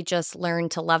really just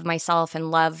learned to love myself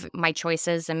and love my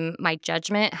choices and my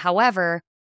judgment. However,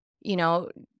 you know,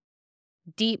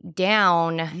 deep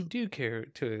down, You do care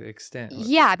to an extent what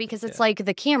yeah, people think, because it's yeah. like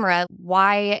the camera.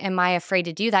 Why am I afraid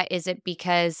to do that? Is it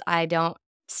because I don't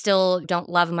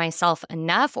love myself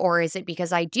enough, or is it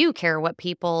because I do care what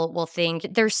people will think?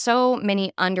 There's so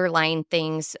many underlying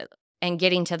things and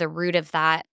getting to the root of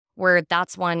that where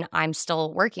that's one I'm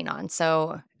still working on.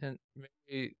 So, And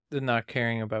maybe the not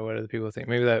caring about what other people think,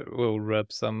 maybe that will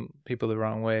rub some people the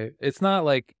wrong way. It's not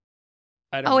like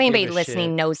I oh, don't give anybody a shit.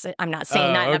 listening knows that I'm not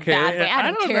saying that Oh, in a bad okay. way. I I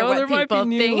don't don't care know. what There might be people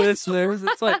new think. listeners.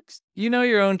 It's like you know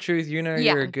your own truth. You know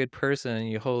you're a Yeah. good person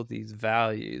and you hold these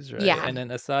values, right? Yeah. And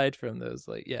then aside from those,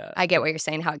 like, yeah, I get what you're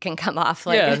saying, how it can come off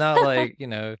like, yeah, not like,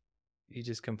 you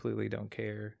just completely don't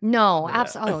care. no, Yeah.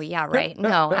 oh, yeah, right.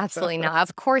 No, absolutely not.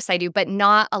 Of course I do, but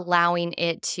not allowing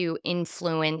it to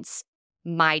influence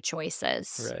my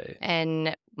choices Right.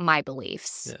 and my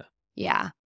beliefs. Yeah. Yeah.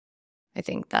 I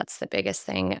think that's the biggest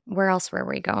thing. Where else were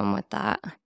we going with that?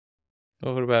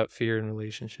 Well, what about fear in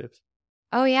relationships?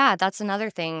 Oh, yeah, that's another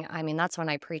thing. I mean, that's one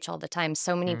I preach all the time.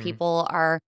 So many Mm, people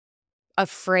are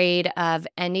afraid of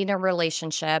ending a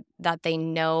relationship that they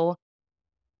know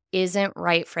isn't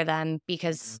right for them mm,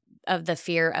 because of the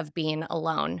fear of being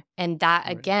alone. And that,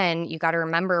 right. again, you got to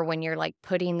remember when you're like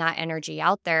putting that energy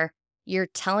out there, you're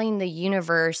telling the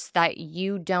universe that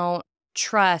you don't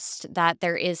trust that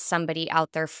there is somebody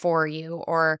out there for you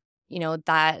or,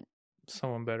 that,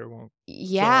 Someone better won't. Someone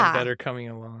yeah. better coming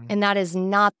along. And that is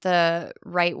not the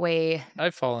right way. I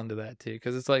fall into that too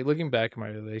because it's like looking back at my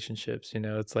relationships,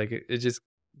 it's like it just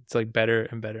it's like better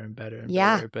and better and better and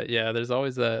Yeah. better. But yeah, there's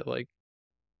always that like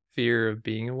fear of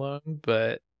being alone.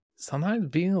 But sometimes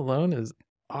being alone is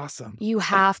awesome. You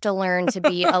have to learn to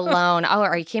be alone. Oh,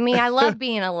 are you kidding me? I love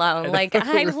being alone. I know, Like,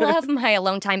 I right? love my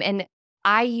alone time. And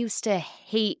I used to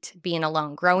hate being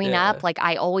alone. Growing Yeah. up, like,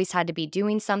 I always had to be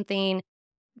doing something,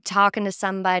 talking to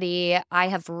somebody. I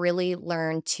have really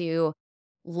learned to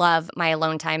love my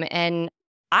alone time. And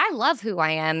I love who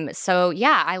I am. So,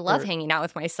 yeah, I love Or hanging out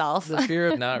with myself. the fear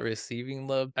of not receiving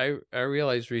love. I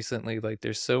realized recently like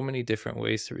there's so many different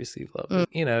ways to receive love.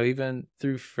 Mm. Even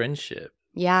through friendship.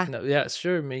 Yeah. Yeah,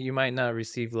 sure, you might not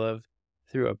receive love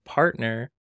through a partner,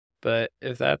 but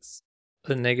if that's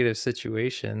a negative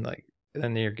situation, like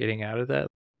then you're getting out of that.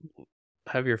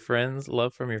 Have your friends,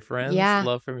 love from your friends, Yeah.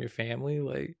 love from your family,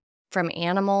 like From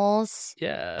animals,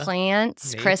 yeah,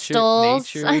 plants, nature,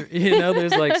 crystals. nature.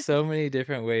 There's like so many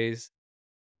different ways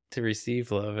to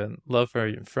receive love and love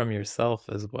from yourself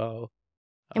as well.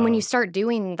 And when you Um, start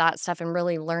doing that stuff and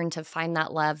really learn to find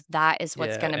that love, that is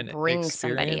what's yeah, going to and bring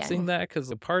somebody experiencing in. that because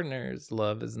the partner's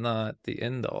love is not the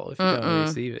end all if you don't Mm-mm.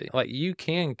 receive it. Like you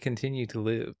can continue to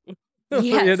live.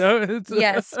 Yes. It's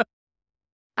Yes.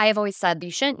 I have always said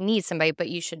you shouldn't need somebody, but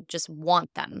you should just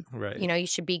want them. right. You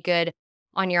should be good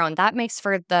on your own. That makes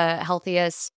for the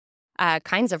healthiest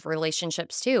kinds of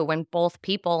relationships too, when both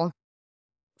people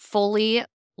fully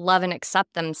love and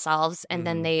accept themselves and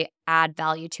then Mhm. they add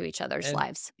value to each other's And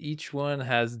lives. each one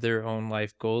has their own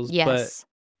life goals, but Yes.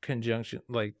 conjunction,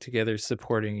 like together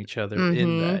supporting each other in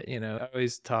Mm-hmm. that, I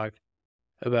always talk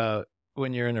about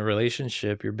when you're in a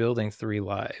relationship, you're building 3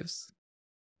 lives.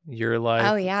 Your Oh,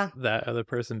 life, yeah. that other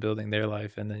person building their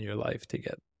life, and then your life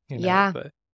together, Yeah. but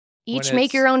when Each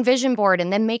make your it's own vision board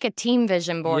and then make a team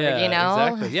vision board, you yeah,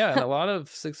 know? exactly. Yeah, and a lot of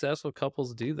successful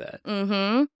couples do that.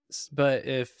 Mm-hmm. But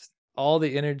if all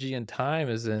the energy and time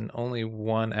is in only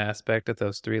one aspect of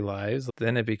those 3 lives,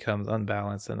 then it becomes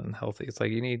unbalanced and unhealthy. It's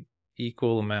like you need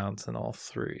equal amounts in all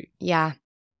 3. Yeah.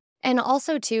 And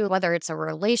also, too, whether it's a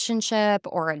relationship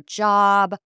or a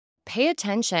job, pay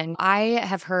attention. I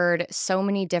have heard so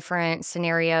many different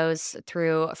scenarios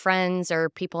through friends or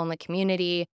people in the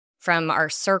community from our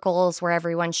circles where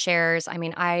everyone shares. I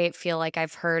mean, I feel like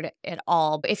I've heard it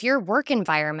all. But if your work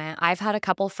environment, I've had a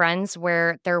couple friends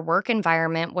where their work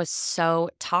environment was so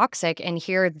toxic, and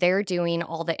here they're doing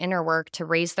all the inner work to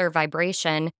raise their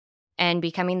vibration and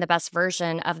becoming the best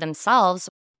version of themselves.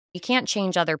 You can't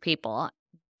change other people.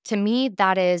 To me,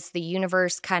 that is the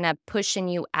universe kind of pushing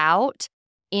you out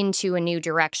into a new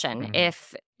direction. Mhm.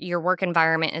 If your work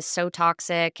environment is so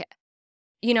toxic,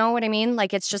 you know what I mean?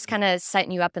 Like it's just kind of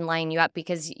setting you up and lining you up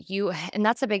because and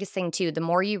that's the biggest thing too. The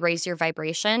more you raise your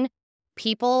vibration,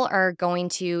 people are going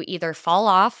to either fall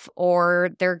off or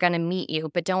they're going to meet you,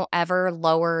 but don't ever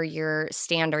lower your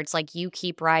standards. Like you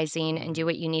keep rising and do Mhm.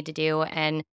 what you need to do,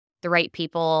 and the right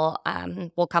people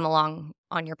will come along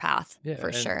on your path Yeah, for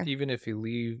and sure. even if you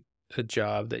leave a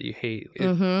job that you hate,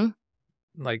 Mm-hmm.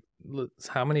 like,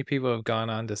 how many people have gone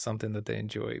on to something that they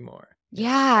enjoy more?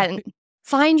 Yeah, and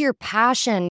find your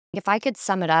passion. If I could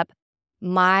sum it up,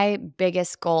 my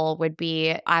biggest goal would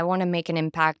be I want to make an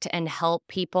impact and help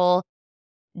people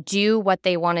do what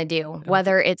they want to do, And I think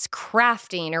whether it's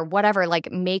crafting or whatever,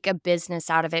 like make a business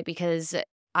out of it because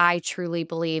I truly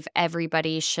believe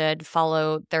everybody should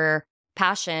follow their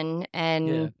passion yeah,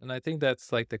 and and I think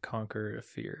that's like the conqueror of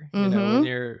fear. When mhm.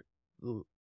 you're l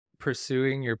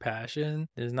pursuing your passion,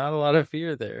 there's not a lot of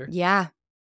fear there. Yeah.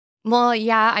 Well,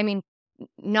 yeah, I mean,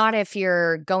 not if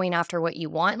you're going after what you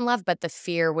want in love, but the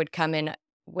fear would come in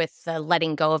with the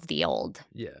letting go of the old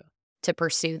Yeah, to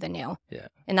pursue the new. yeah.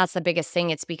 And that's the biggest thing.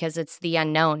 It's because it's the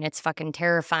unknown. It's fucking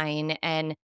terrifying.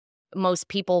 And most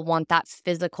people want that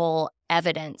physical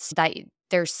evidence that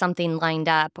there's something lined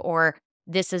up or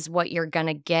this is what you're going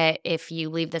to get if you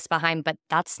leave this behind. But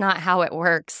that's not how it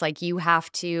works. Like you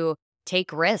have to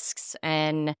take risks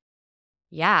and,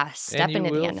 yeah, And step you into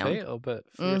the will unknown. fail, but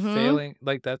you're Mm-hmm. failing,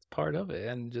 like, that's part of it,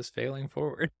 and just failing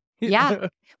forward, you Yeah. know?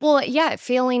 Well, yeah,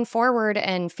 failing forward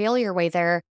and fail your way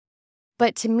there.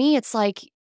 But to me, it's like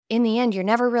in the end, you're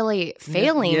never really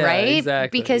failing, Yeah, right?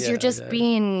 exactly, Because you're yeah, just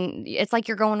yeah. it's like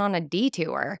you're going on a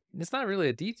detour. It's not really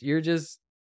a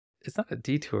it's not a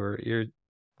detour, you're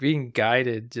being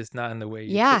guided, just not in the way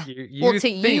Yeah. Well, you to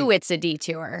you, think. it's a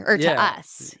detour, or to Yeah.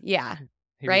 us. Yeah.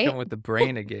 Here we Right? come with the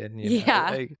brain again,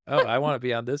 Yeah. like, "Oh, I wanna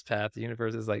be on this path." The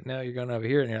universe is like, "No, you're going over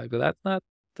here," and you're like, "Well, that's not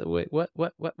the way." What?" "Oh,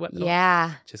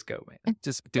 Yeah. just go, man.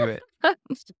 Just do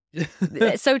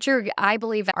it." So true. I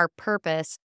believe our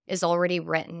purpose is already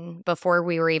written before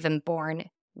we were even born.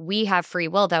 We have free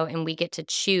will, though, and we get to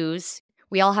choose.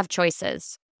 We all have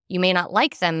choices. You may not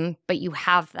like them, but you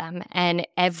have them. And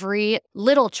every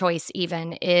little choice,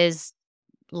 even, is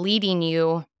leading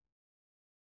you.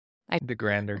 I, The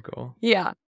grander goal.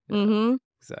 yeah. Yeah, Mm-hmm.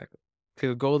 exactly.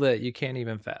 To a goal that you can't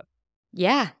even fathom,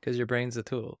 Yeah. because your brain's a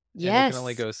tool, and it can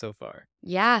only Yes. go so far.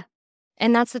 Yeah.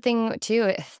 And that's the thing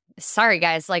too. Sorry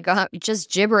guys, like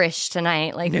just gibberish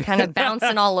tonight, like kind of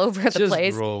bouncing all over the Just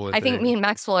place. roll I with think me it. and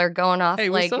Maxwell are going off Hey,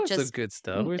 we still like have some just good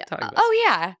stuff. We're talking about oh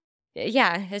yeah.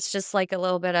 Yeah, it's just like a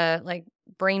little bit of like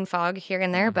brain fog here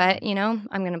and there, mhm, but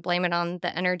I'm going to blame it on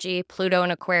the energy Pluto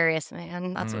and Aquarius,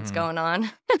 man. That's what's mhm. going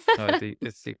on. Oh,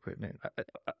 it's the equipment.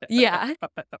 Yeah.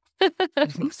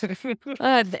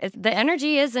 The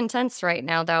energy is intense right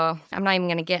now, though. I'm not even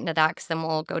going to get into that because then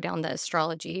we'll go down the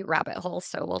astrology rabbit hole.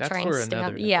 So we'll That's try and for stay on.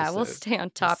 another Yeah, we'll episode. stay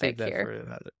on Let's save topic that here. for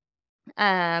another.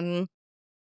 Um,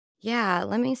 yeah.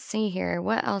 Let me see here.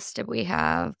 What else did we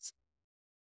have?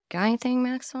 Got anything,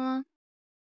 Maxwell?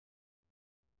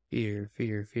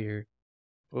 Fear.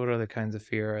 What other kinds of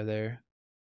fear are there?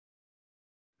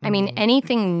 I mean, Mm,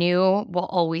 anything new will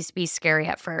always be scary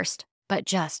at first, but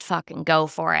just fucking go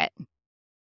for it.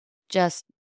 Just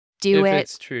do if it.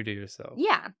 it's true to yourself.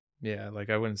 Yeah. Yeah, like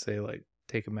I wouldn't say like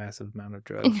take a massive amount of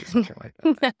drugs or something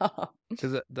like that. No.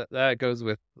 Because that goes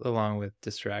with along with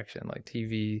distraction, like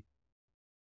TV,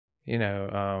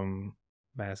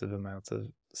 massive amounts of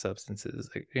substances,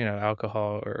 like,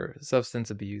 alcohol or substance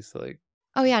abuse, like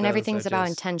Oh, yeah, and those are everything's about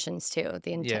just, intentions too,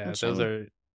 the yeah, those intention. are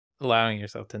allowing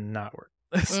yourself to not work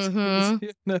those days, Mhm.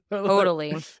 like,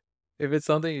 Totally. if it's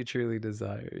something you truly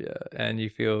desire, and you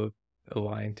feel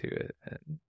aligned to it,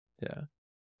 and yeah.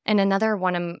 And another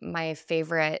one of my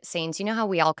favorite sayings, you know how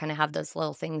we all kind of have those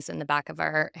little things in the back of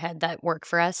our head that work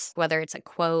for us, whether it's a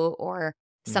quote or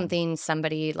Mhm. something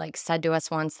somebody like said to us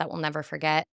once that we'll never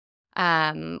forget.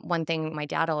 One thing my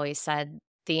dad always said,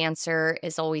 the answer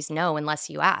is always no unless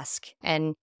you ask.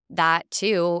 And that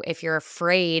too, if you're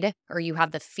afraid or you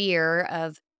have the fear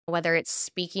of whether it's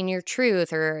speaking your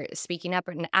truth or speaking up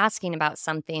and asking about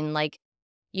something, like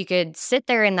you could sit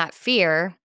there in that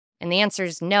fear and the answer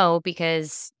is no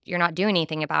because you're not doing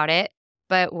anything about it.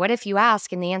 But what if you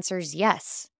ask and the answer is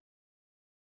yes?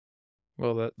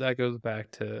 Well, that goes back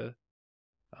to,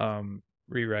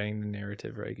 rewriting the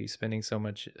narrative, right? You spending so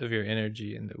much of your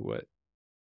energy into what,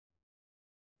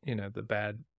 the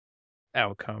bad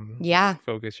outcome, Yeah.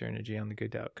 focus your energy on the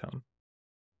good outcome.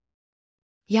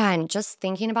 Yeah. And just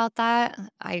thinking about that,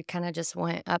 I kind of just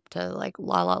went up to like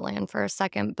La La Land for a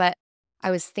second. But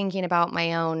I was thinking about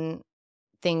my own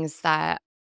things that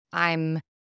I'm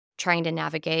trying to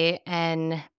navigate.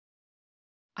 And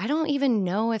I don't even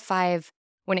know if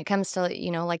when it comes to,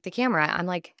 like the camera, I'm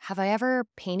like, have I ever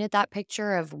painted that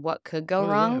picture of what could go Well,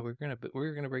 yeah, wrong?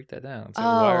 we're gonna break that down. So why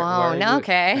Oh, are no, you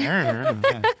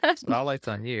okay. spotlight's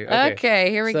on you. Okay.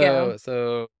 Okay, here we go.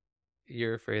 So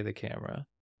you're afraid of the camera.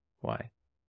 Why?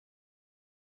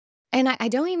 And I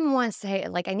don't even wanna say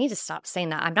like, I need to stop saying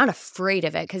that. I'm not afraid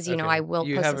of it because I Okay. will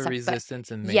You post have the a stuff, but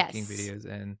resistance in making yes, videos,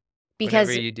 and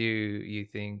whenever because you do, you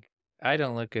think, I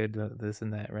don't look good, this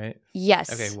and that, right? Okay,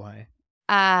 yes, why?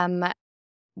 um,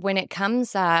 when it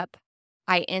comes up,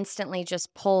 I instantly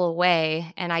just pull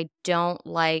away, and I don't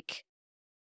like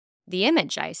the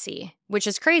image I see, which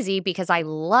is crazy because I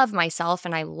love myself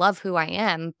and I love who I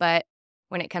am, but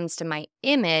when it comes to my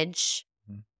image,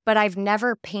 Mm. but I've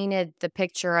never painted the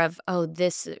picture of, "Oh,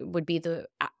 this would be the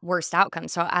worst outcome."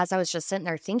 So as I was just sitting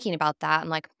there thinking about that, I'm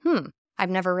like, I've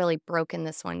never really broken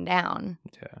this one down."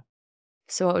 Yeah.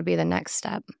 So what would be the next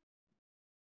step?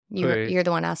 Okay. You're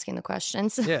the one asking the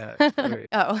questions. Yeah. Okay.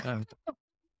 Oh. Um,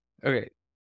 okay.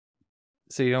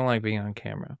 So you don't like being on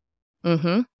camera.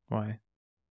 Mhm. Why?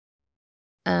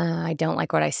 I don't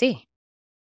like what I see.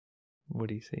 What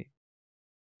do you see?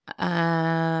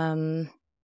 Um,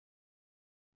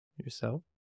 Yourself?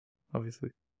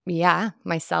 Obviously. yeah,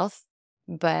 myself,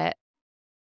 but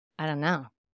I don't know.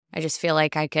 I just feel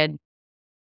like I could,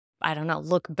 I don't know,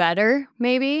 look better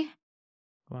maybe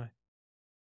Why?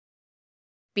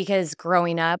 because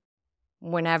growing up,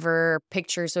 whenever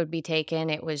pictures would be taken,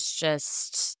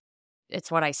 it's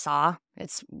what I saw.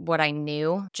 It's what I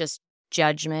knew. Just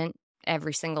judgment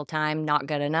every single time, not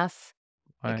good enough.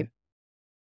 I could,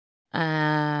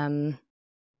 Why? um,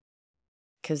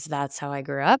 because that's how I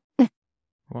grew up.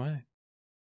 Why?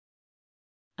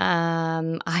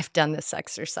 I've done this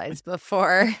exercise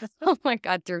before. Oh my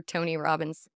God, through Tony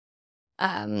Robbins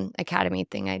academy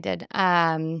thing I did.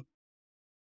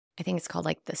 I think it's called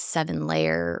like the 7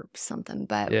 layer something,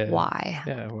 but Yeah. why?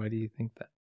 Yeah. Why do you think that?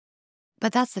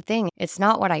 But that's the thing. It's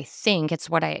not what I think, it's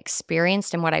what I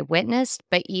experienced and what I witnessed.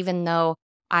 But even though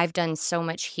I've done so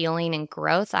much healing and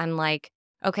growth, I'm like,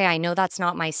 okay, I know that's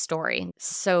not my story.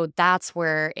 So that's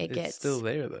where it It's still gets,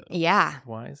 there though. yeah,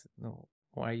 Why is it no?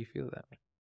 Why you feel that way?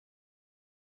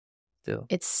 Still.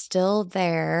 it's still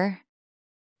there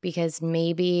because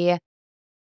maybe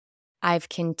I've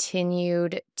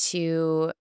continued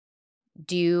to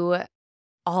do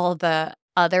all the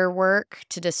other work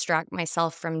to distract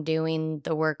myself from doing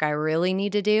the work I really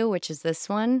need to do, which is this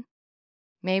one,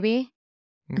 maybe.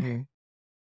 Hmm.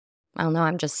 I don't know.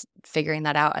 I'm just figuring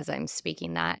that out as I'm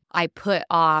speaking that. I put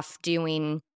off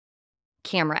doing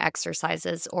camera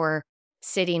exercises or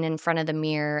sitting in front of the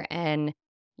mirror and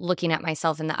looking at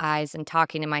myself in the eyes and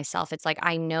talking to myself. It's like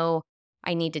I know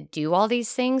I need to do all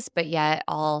these things, but yet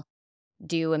I'll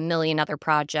do a million other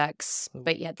projects. So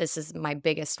But yet this is my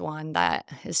biggest one that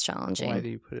is why challenging. do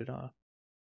you put it off?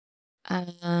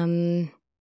 Um,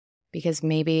 because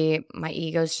maybe my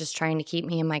ego's just trying to keep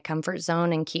me in my comfort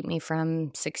zone and keep me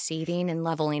from succeeding and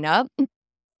leveling up.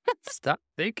 Stop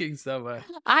thinking so much.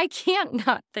 I can't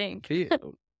not think.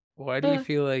 Why do you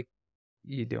feel like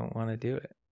you don't want to do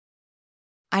it?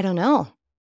 I don't know.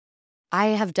 I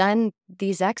have done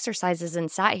these exercises and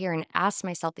sat here and asked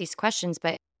myself these questions,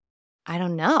 but I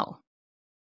don't know.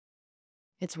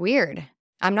 It's weird.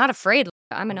 I'm not afraid.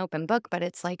 I'm an Wh- open book, but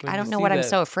it's like, I When you don't know see what I'm that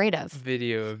so afraid of.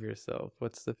 video of yourself,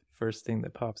 what's the first thing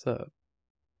that pops up?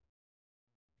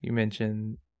 You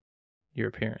mentioned your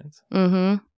appearance.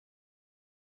 Mm-hmm.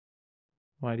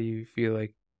 Why do you feel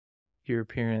like your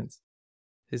appearance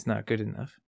is not good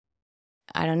enough?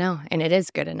 I don't know. And it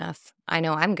is good enough. I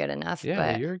know I'm good enough,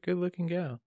 Yeah, but you're a good-looking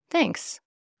gal. thanks.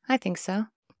 I think so.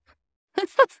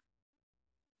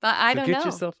 But I So don't get know.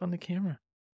 yourself on the camera.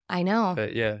 I know.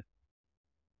 But yeah,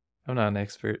 I'm not an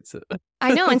expert, so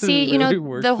I know. And see, really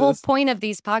work the whole this. point of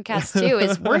these podcasts too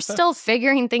is we're still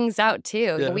figuring things out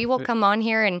too. Yeah, We will come on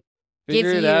here and give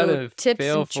figure it out you and tips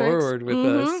fail and tricks. forward with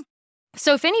us.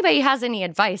 So if anybody has any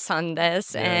advice on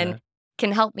this and Yeah.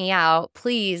 can help me out,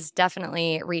 please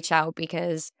definitely reach out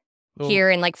because Well, here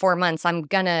in like 4 months, I'm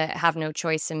gonna have no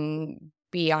choice and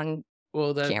be on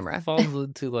well, that camera. falls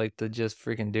into like the just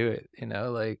freaking do it,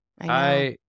 Like I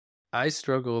know. I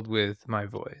struggled with my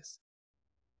voice.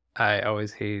 I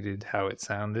always hated how it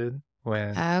sounded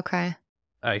when Okay.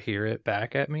 I hear it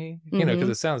back at me, because Mhm.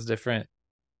 it sounds different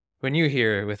when you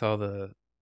hear it with all the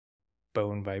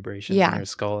bone vibrations in Yeah. your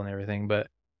skull and everything. But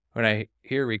when I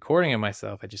hear recording of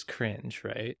myself, I just cringe,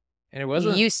 right? And it You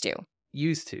wasn't used to.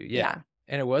 used to, yeah. Yeah.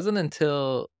 And it wasn't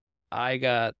until I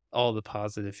got all the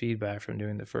positive feedback from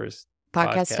doing the first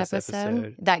Podcast podcast episode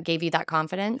episode. that gave you that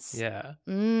confidence. Yeah.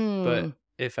 But Mm.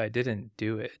 if I didn't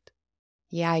do it,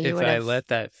 Yeah, you if would I have. let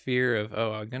that fear of,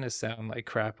 oh, I'm going to sound like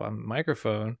crap on the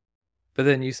microphone, but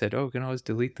then you said, oh, we can always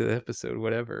delete the episode,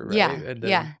 whatever, right? Yeah. And then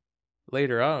Yeah.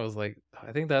 later on, I was like,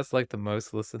 I think that's like the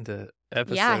most listened to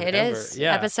episode Yeah, it ever. is.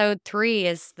 Yeah. Episode 3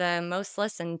 is the most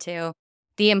listened to.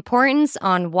 The importance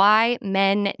on why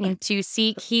men need to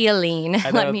seek healing.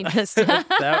 I Let know me just.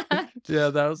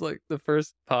 that was like the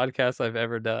first podcast I've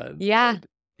ever done. Yeah. And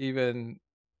even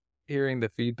hearing the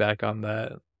feedback on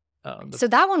that. So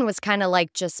that one was kind of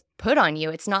like just put on you.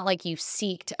 It's not like you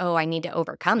seeked, oh, I need to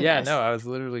overcome Yeah, this. no, I was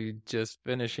literally just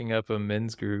finishing up a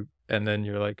men's group, and then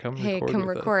you're like, come Hey, record come with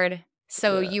us. record.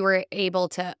 So Yeah. you were able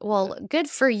to, well, good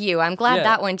for you. I'm glad Yeah,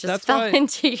 that one just that's fell why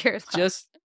into your lap. Just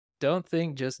don't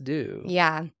think, just do.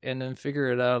 Yeah. And then figure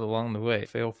it out along the way.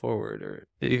 Fail forward, or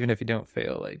even if you don't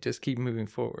fail, like just keep moving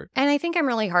forward. And I think I'm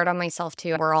really hard on myself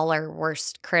too. We're all our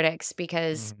worst critics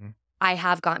because Mhm. I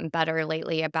have gotten better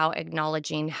lately about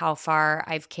acknowledging how far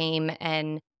I've came,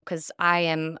 and because I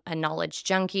am a knowledge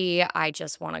junkie, I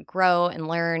just want to grow and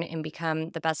learn and become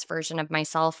the best version of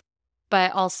myself.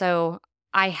 But also,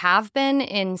 I have been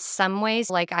in some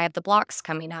ways, like I have the blocks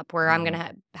coming up where I'm going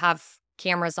to have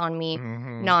cameras on me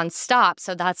Mhm. nonstop.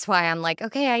 So that's why I'm like,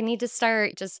 okay, I need to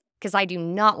start just because I do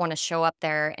not want to show up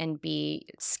there and be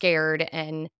scared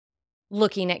and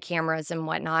looking at cameras and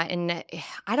whatnot. And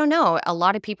I don't know, a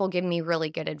lot of people give me really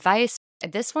good advice.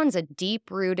 This one's a deep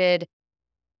rooted.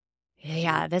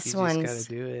 Yeah, this You one's. just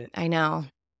gotta do it. I know.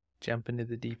 Jump into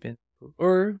the deep end,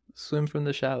 or swim from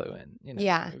the shallow end.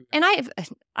 Yeah. And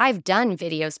I've done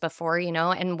videos before,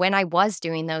 and when I was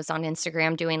doing those on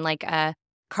Instagram, doing like a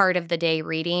card of the day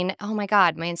reading, oh my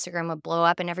God, my Instagram would blow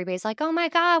up and everybody's like, oh my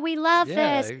God, we love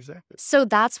Yeah, this. exactly. So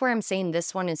that's where I'm saying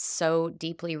this one is so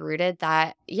deeply rooted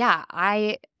that, yeah,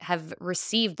 I have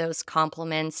received those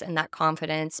compliments and that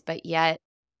confidence, but yet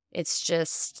it's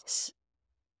just,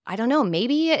 I don't know,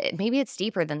 maybe it's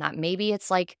deeper than that. Maybe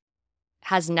it's like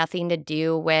has nothing to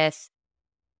do with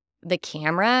the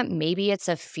camera. Maybe it's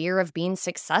a fear of being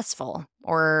successful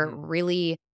or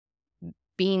really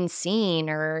being seen,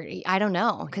 or I don't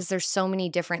know, because there's so many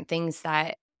different things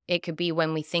that it could be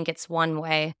when we think it's one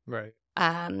way. Right.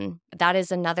 That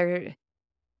is another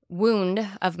wound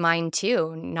of mine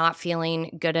too, not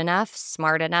feeling good enough,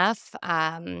 smart enough.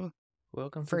 Welcome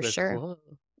to For the sure. club.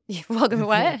 Welcome to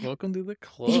what? Welcome to the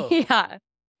club. Yeah.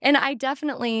 And I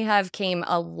definitely have came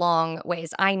a long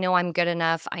ways. I know I'm good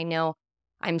enough. I know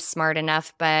I'm smart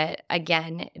enough, but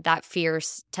again, that fear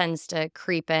tends to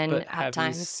creep in But at have you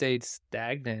times. stayed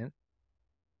stagnant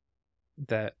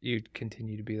that you'd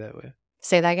continue to be that way?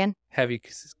 Say that again? Have you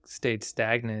stayed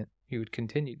stagnant, you would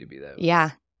continue to be that way?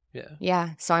 Yeah. Yeah. Yeah.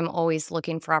 So I'm always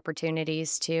looking for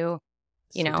opportunities to,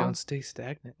 So don't stay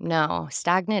stagnant. No,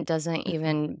 stagnant doesn't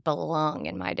even belong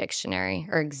in my dictionary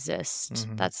or exist.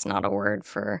 Mhm. That's not a word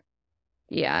for,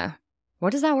 yeah.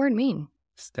 What does that word mean?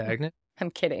 Stagnant? I'm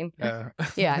kidding. Yeah,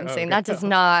 I'm saying that does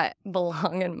not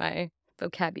belong in my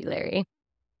vocabulary.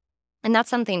 And that's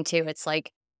something too. It's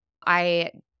like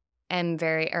I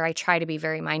I try to be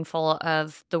very mindful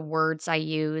of the words I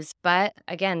use. But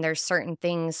again, there's certain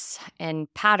things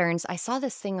and patterns. I saw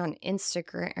this thing on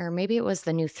Instagram, or maybe it was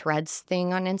the new Threads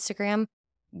thing on Instagram,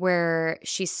 where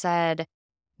she said,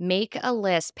 make a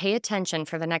list, pay attention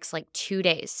for the next like 2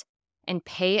 days and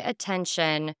pay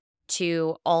attention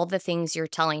to all the things you're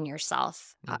telling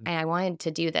yourself. Mhm. And I wanted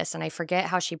to do this and I forget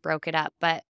how she broke it up,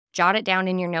 but jot it down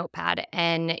in your notepad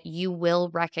and you will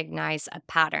recognize a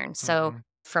pattern. So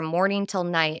from morning till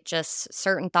night, just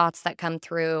certain thoughts that come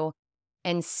through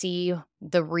and see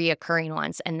the reoccurring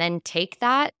ones, and then take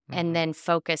that and then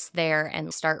focus there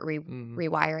and start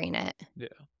rewiring it. Yeah.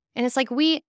 And it's like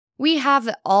we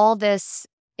have all this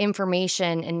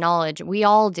information and knowledge. We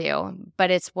all do,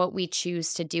 but it's what we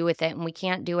choose to do with it. And we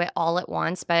can't do it all at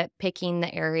once, but picking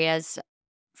the areas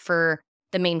for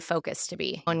the main focus to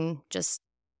be and just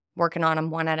working on them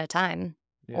one at a time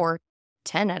or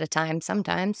 10 at a time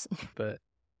sometimes. But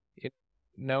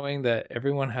knowing that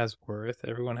everyone has worth,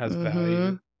 everyone has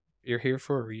value, you're here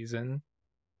for a reason,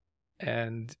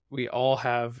 and we all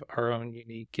have our own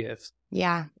unique gifts.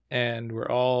 Yeah. And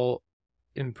we're all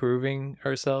improving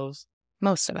ourselves.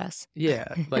 Most of us.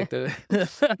 Yeah, like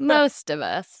most of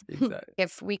us. Exactly.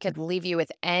 If we could leave you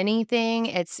with anything,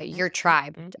 it's your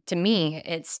tribe. To me,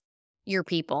 it's your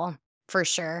people, for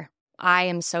sure. I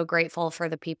am so grateful for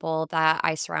the people that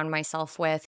I surround myself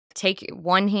with. Take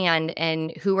one hand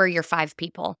and who are your 5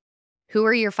 people? Who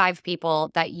are your 5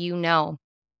 people that you know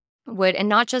would, and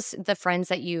not just the friends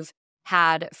that you've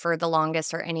had for the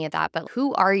longest or any of that, but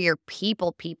who are your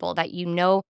people that you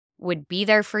know would be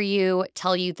there for you,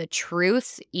 tell you the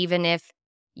truth, even if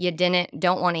you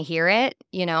don't want to hear it,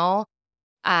 you know?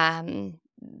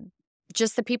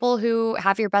 Just the people who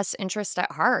have your best interest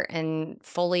at heart and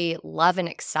fully love and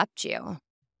accept you.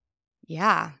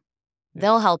 Yeah.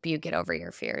 They'll help you get over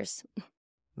your fears.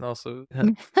 And also,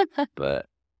 but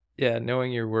yeah,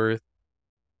 knowing your worth,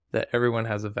 that everyone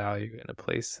has a value and a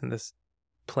place in this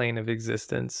plane of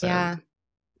existence. Yeah. And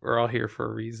we're all here for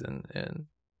a reason. And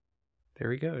there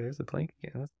we go. There's the plank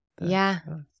again. Yeah.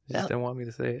 You just don't want me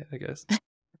to say it, I guess.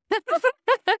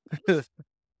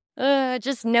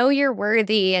 Just know you're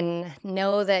worthy and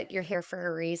know that you're here for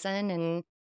a reason, and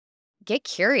get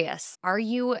curious. Are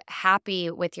you happy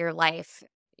with your life?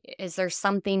 Is there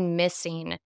something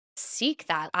missing? Seek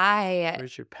that.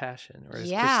 Where's your passion? Or as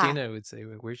Christina would say,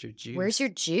 where's your juice? Where's your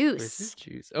juice? Where's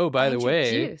your juice? Oh, by the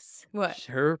way, juice? What?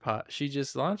 She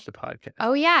just launched a podcast.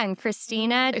 Oh, yeah. And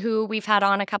Christina, who we've had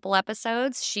on a couple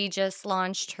episodes, she just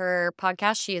launched her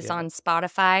podcast. She is on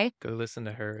Spotify. Go listen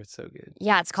to her. It's so good.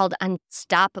 Yeah, it's called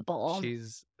Unstoppable.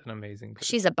 She's an amazing person.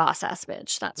 She's a boss-ass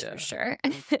bitch, that's for sure.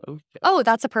 Okay. Oh,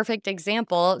 that's a perfect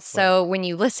example. So when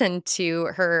you listen to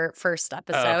her first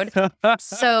episode,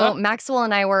 so Maxwell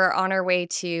and I were on our way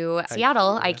to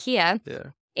Seattle, IKEA. Yeah.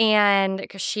 And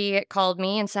she called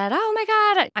me and said, oh my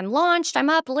God, I'm launched,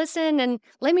 I'm up, listen, and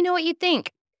let me know what you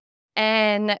think.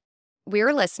 And we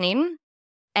were listening.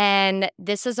 And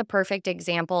this is a perfect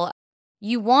example.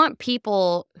 You want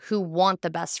people who want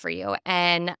the best for you.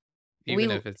 And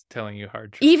even if it's telling you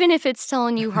hard truths. Even if it's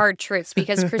telling you hard truths,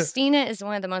 because Christina is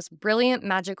one of the most brilliant,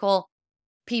 magical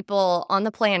people on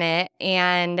the planet.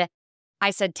 And I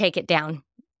said, take it down.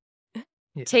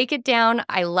 Yeah. Take it down.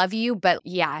 I love you. But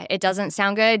yeah, it doesn't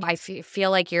sound good. I feel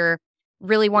like you're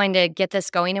really wanting to get this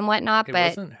going and whatnot.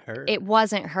 But wasn't her. It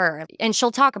wasn't her. And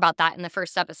she'll talk about that in the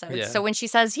first episode. Yeah. So when she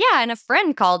says, yeah, and a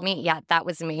friend called me. Yeah, that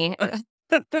was me.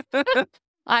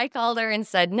 I called her and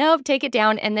said, nope, take it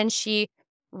down. And then she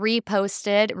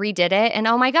redid it, and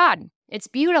oh my God, it's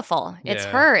beautiful. It's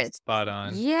her. It's spot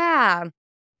on. Yeah.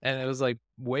 And it was like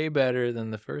way better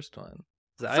than the first one.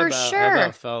 For sure. I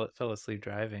about fell asleep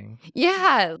driving.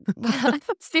 Yeah.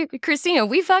 Christina,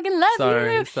 we fucking love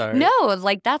you. Sorry. No,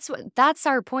 like that's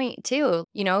our point too.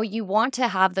 You know, you want to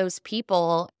have those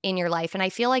people in your life. And I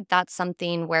feel like that's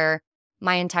something where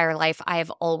my entire life I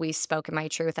have always spoken my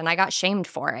truth, and I got shamed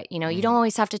for it. You know, you don't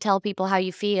always have to tell people how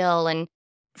you feel, and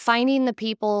finding the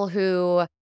people who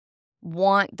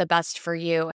want the best for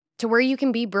you to where you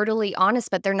can be brutally honest,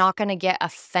 but they're not going to get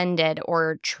offended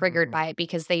or triggered by it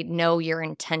because they know your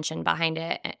intention behind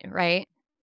it, right?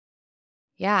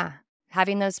 Yeah.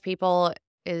 Having those people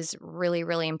is really,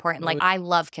 really important. Like, I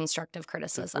love constructive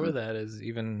criticism. Before that is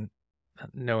even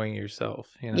knowing yourself,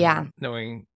 you know? Yeah.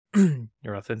 Knowing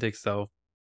your authentic self,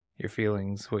 your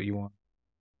feelings, what you want,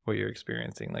 what you're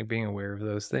experiencing, like being aware of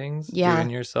those things, doing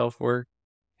your self-work,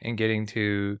 and getting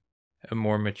to a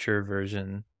more mature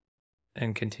version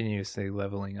and continuously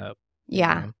leveling up.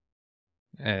 Yeah. You know?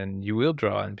 And you will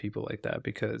draw in people like that,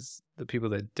 because the people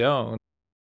that don't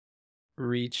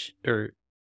reach or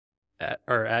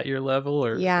are at your level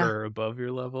or above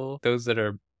your level, those that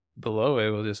are below it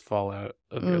will just fall out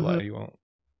of your life. You won't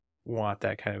want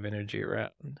that kind of energy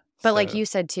around. But like you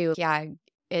said too,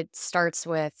 it starts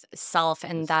with self,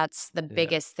 and that's the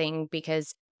biggest thing,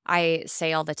 because I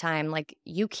say all the time, like,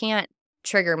 you can't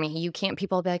trigger me. You can't,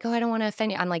 people will be like, oh, I don't want to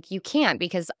offend you. I'm like, you can't,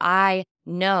 because I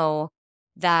know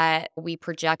that we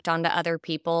project onto other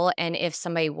people. And if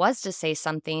somebody was to say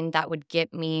something that would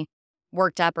get me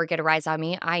worked up or get a rise out of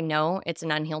me, I know it's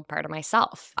an unhealed part of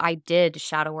myself. I did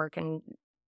shadow work and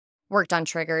worked on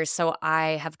triggers. So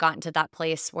I have gotten to that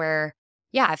place where,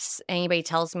 yeah, if anybody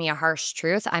tells me a harsh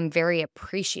truth, I'm very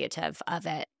appreciative of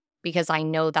it because I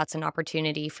know that's an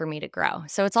opportunity for me to grow.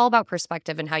 So it's all about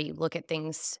perspective and how you look at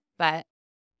things. But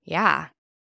yeah.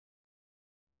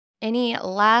 Any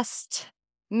last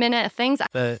minute things?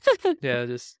 But yeah,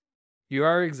 just you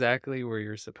are exactly where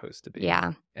you're supposed to be.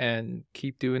 Yeah. And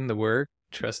keep doing the work.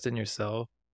 Trust in yourself.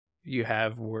 You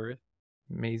have worth.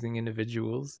 Amazing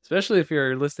individuals, especially if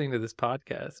you're listening to this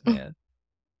podcast, man.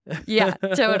 Yeah,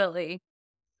 totally.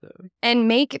 So. And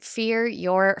make fear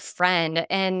your friend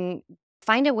and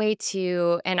find a way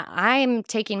to, and I'm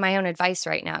taking my own advice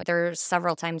right now. There's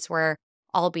several times where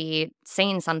I'll be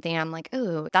saying something, I'm like,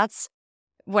 oh, that's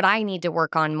what I need to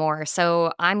work on more.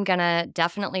 So I'm going to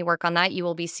definitely work on that. You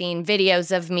will be seeing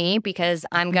videos of me because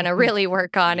I'm going to really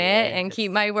work on it and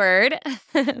keep my word.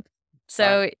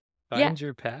 So Find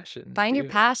your passion. Find your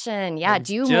passion. Yeah, and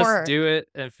do just more. Do it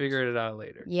and figure it out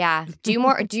later. Yeah, do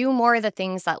more of the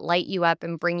things that light you up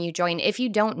and bring you joy. And if you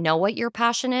don't know what your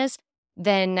passion is,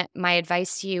 then my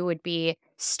advice to you would be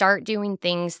start doing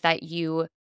things that you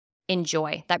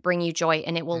enjoy, that bring you joy,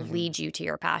 and it will lead you to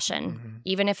your passion.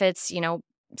 Even if it's,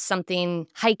 something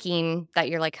hiking that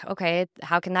you're like, okay,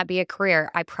 how can that be a career?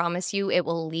 I promise you it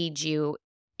will lead you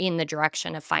in the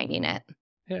direction of finding it.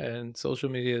 Yeah, and social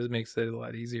media makes it a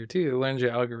lot easier too. It learns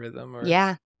your algorithm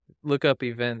or look up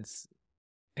events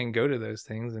and go to those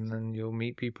things, and then you'll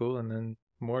meet people, and then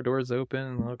more doors open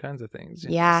and all kinds of things.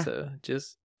 Yeah. So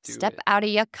just step out of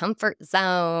your comfort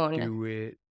zone. Do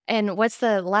it. And what's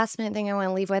the last minute thing I want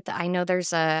to leave with? I know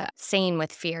there's a saying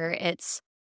with fear. It's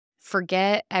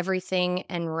forget everything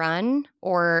and run,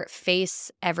 or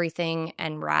face everything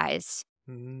and rise.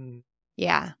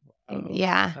 Yeah. Oh,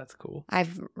 yeah. That's cool. I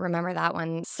remember that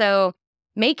one. So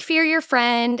make fear your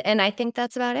friend. And I think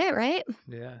that's about it, right?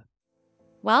 Yeah.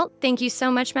 Well, thank you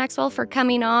so much, Maxwell, for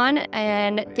coming on.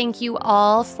 And thank you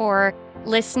all for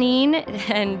listening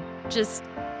and just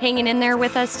hanging in there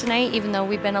with us tonight, even though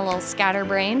we've been a little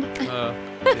scatterbrained. Yeah.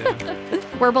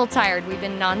 We're both tired. We've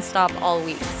been nonstop all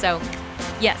week. So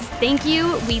yes, thank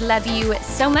you. We love you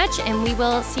so much, and we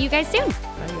will see you guys soon.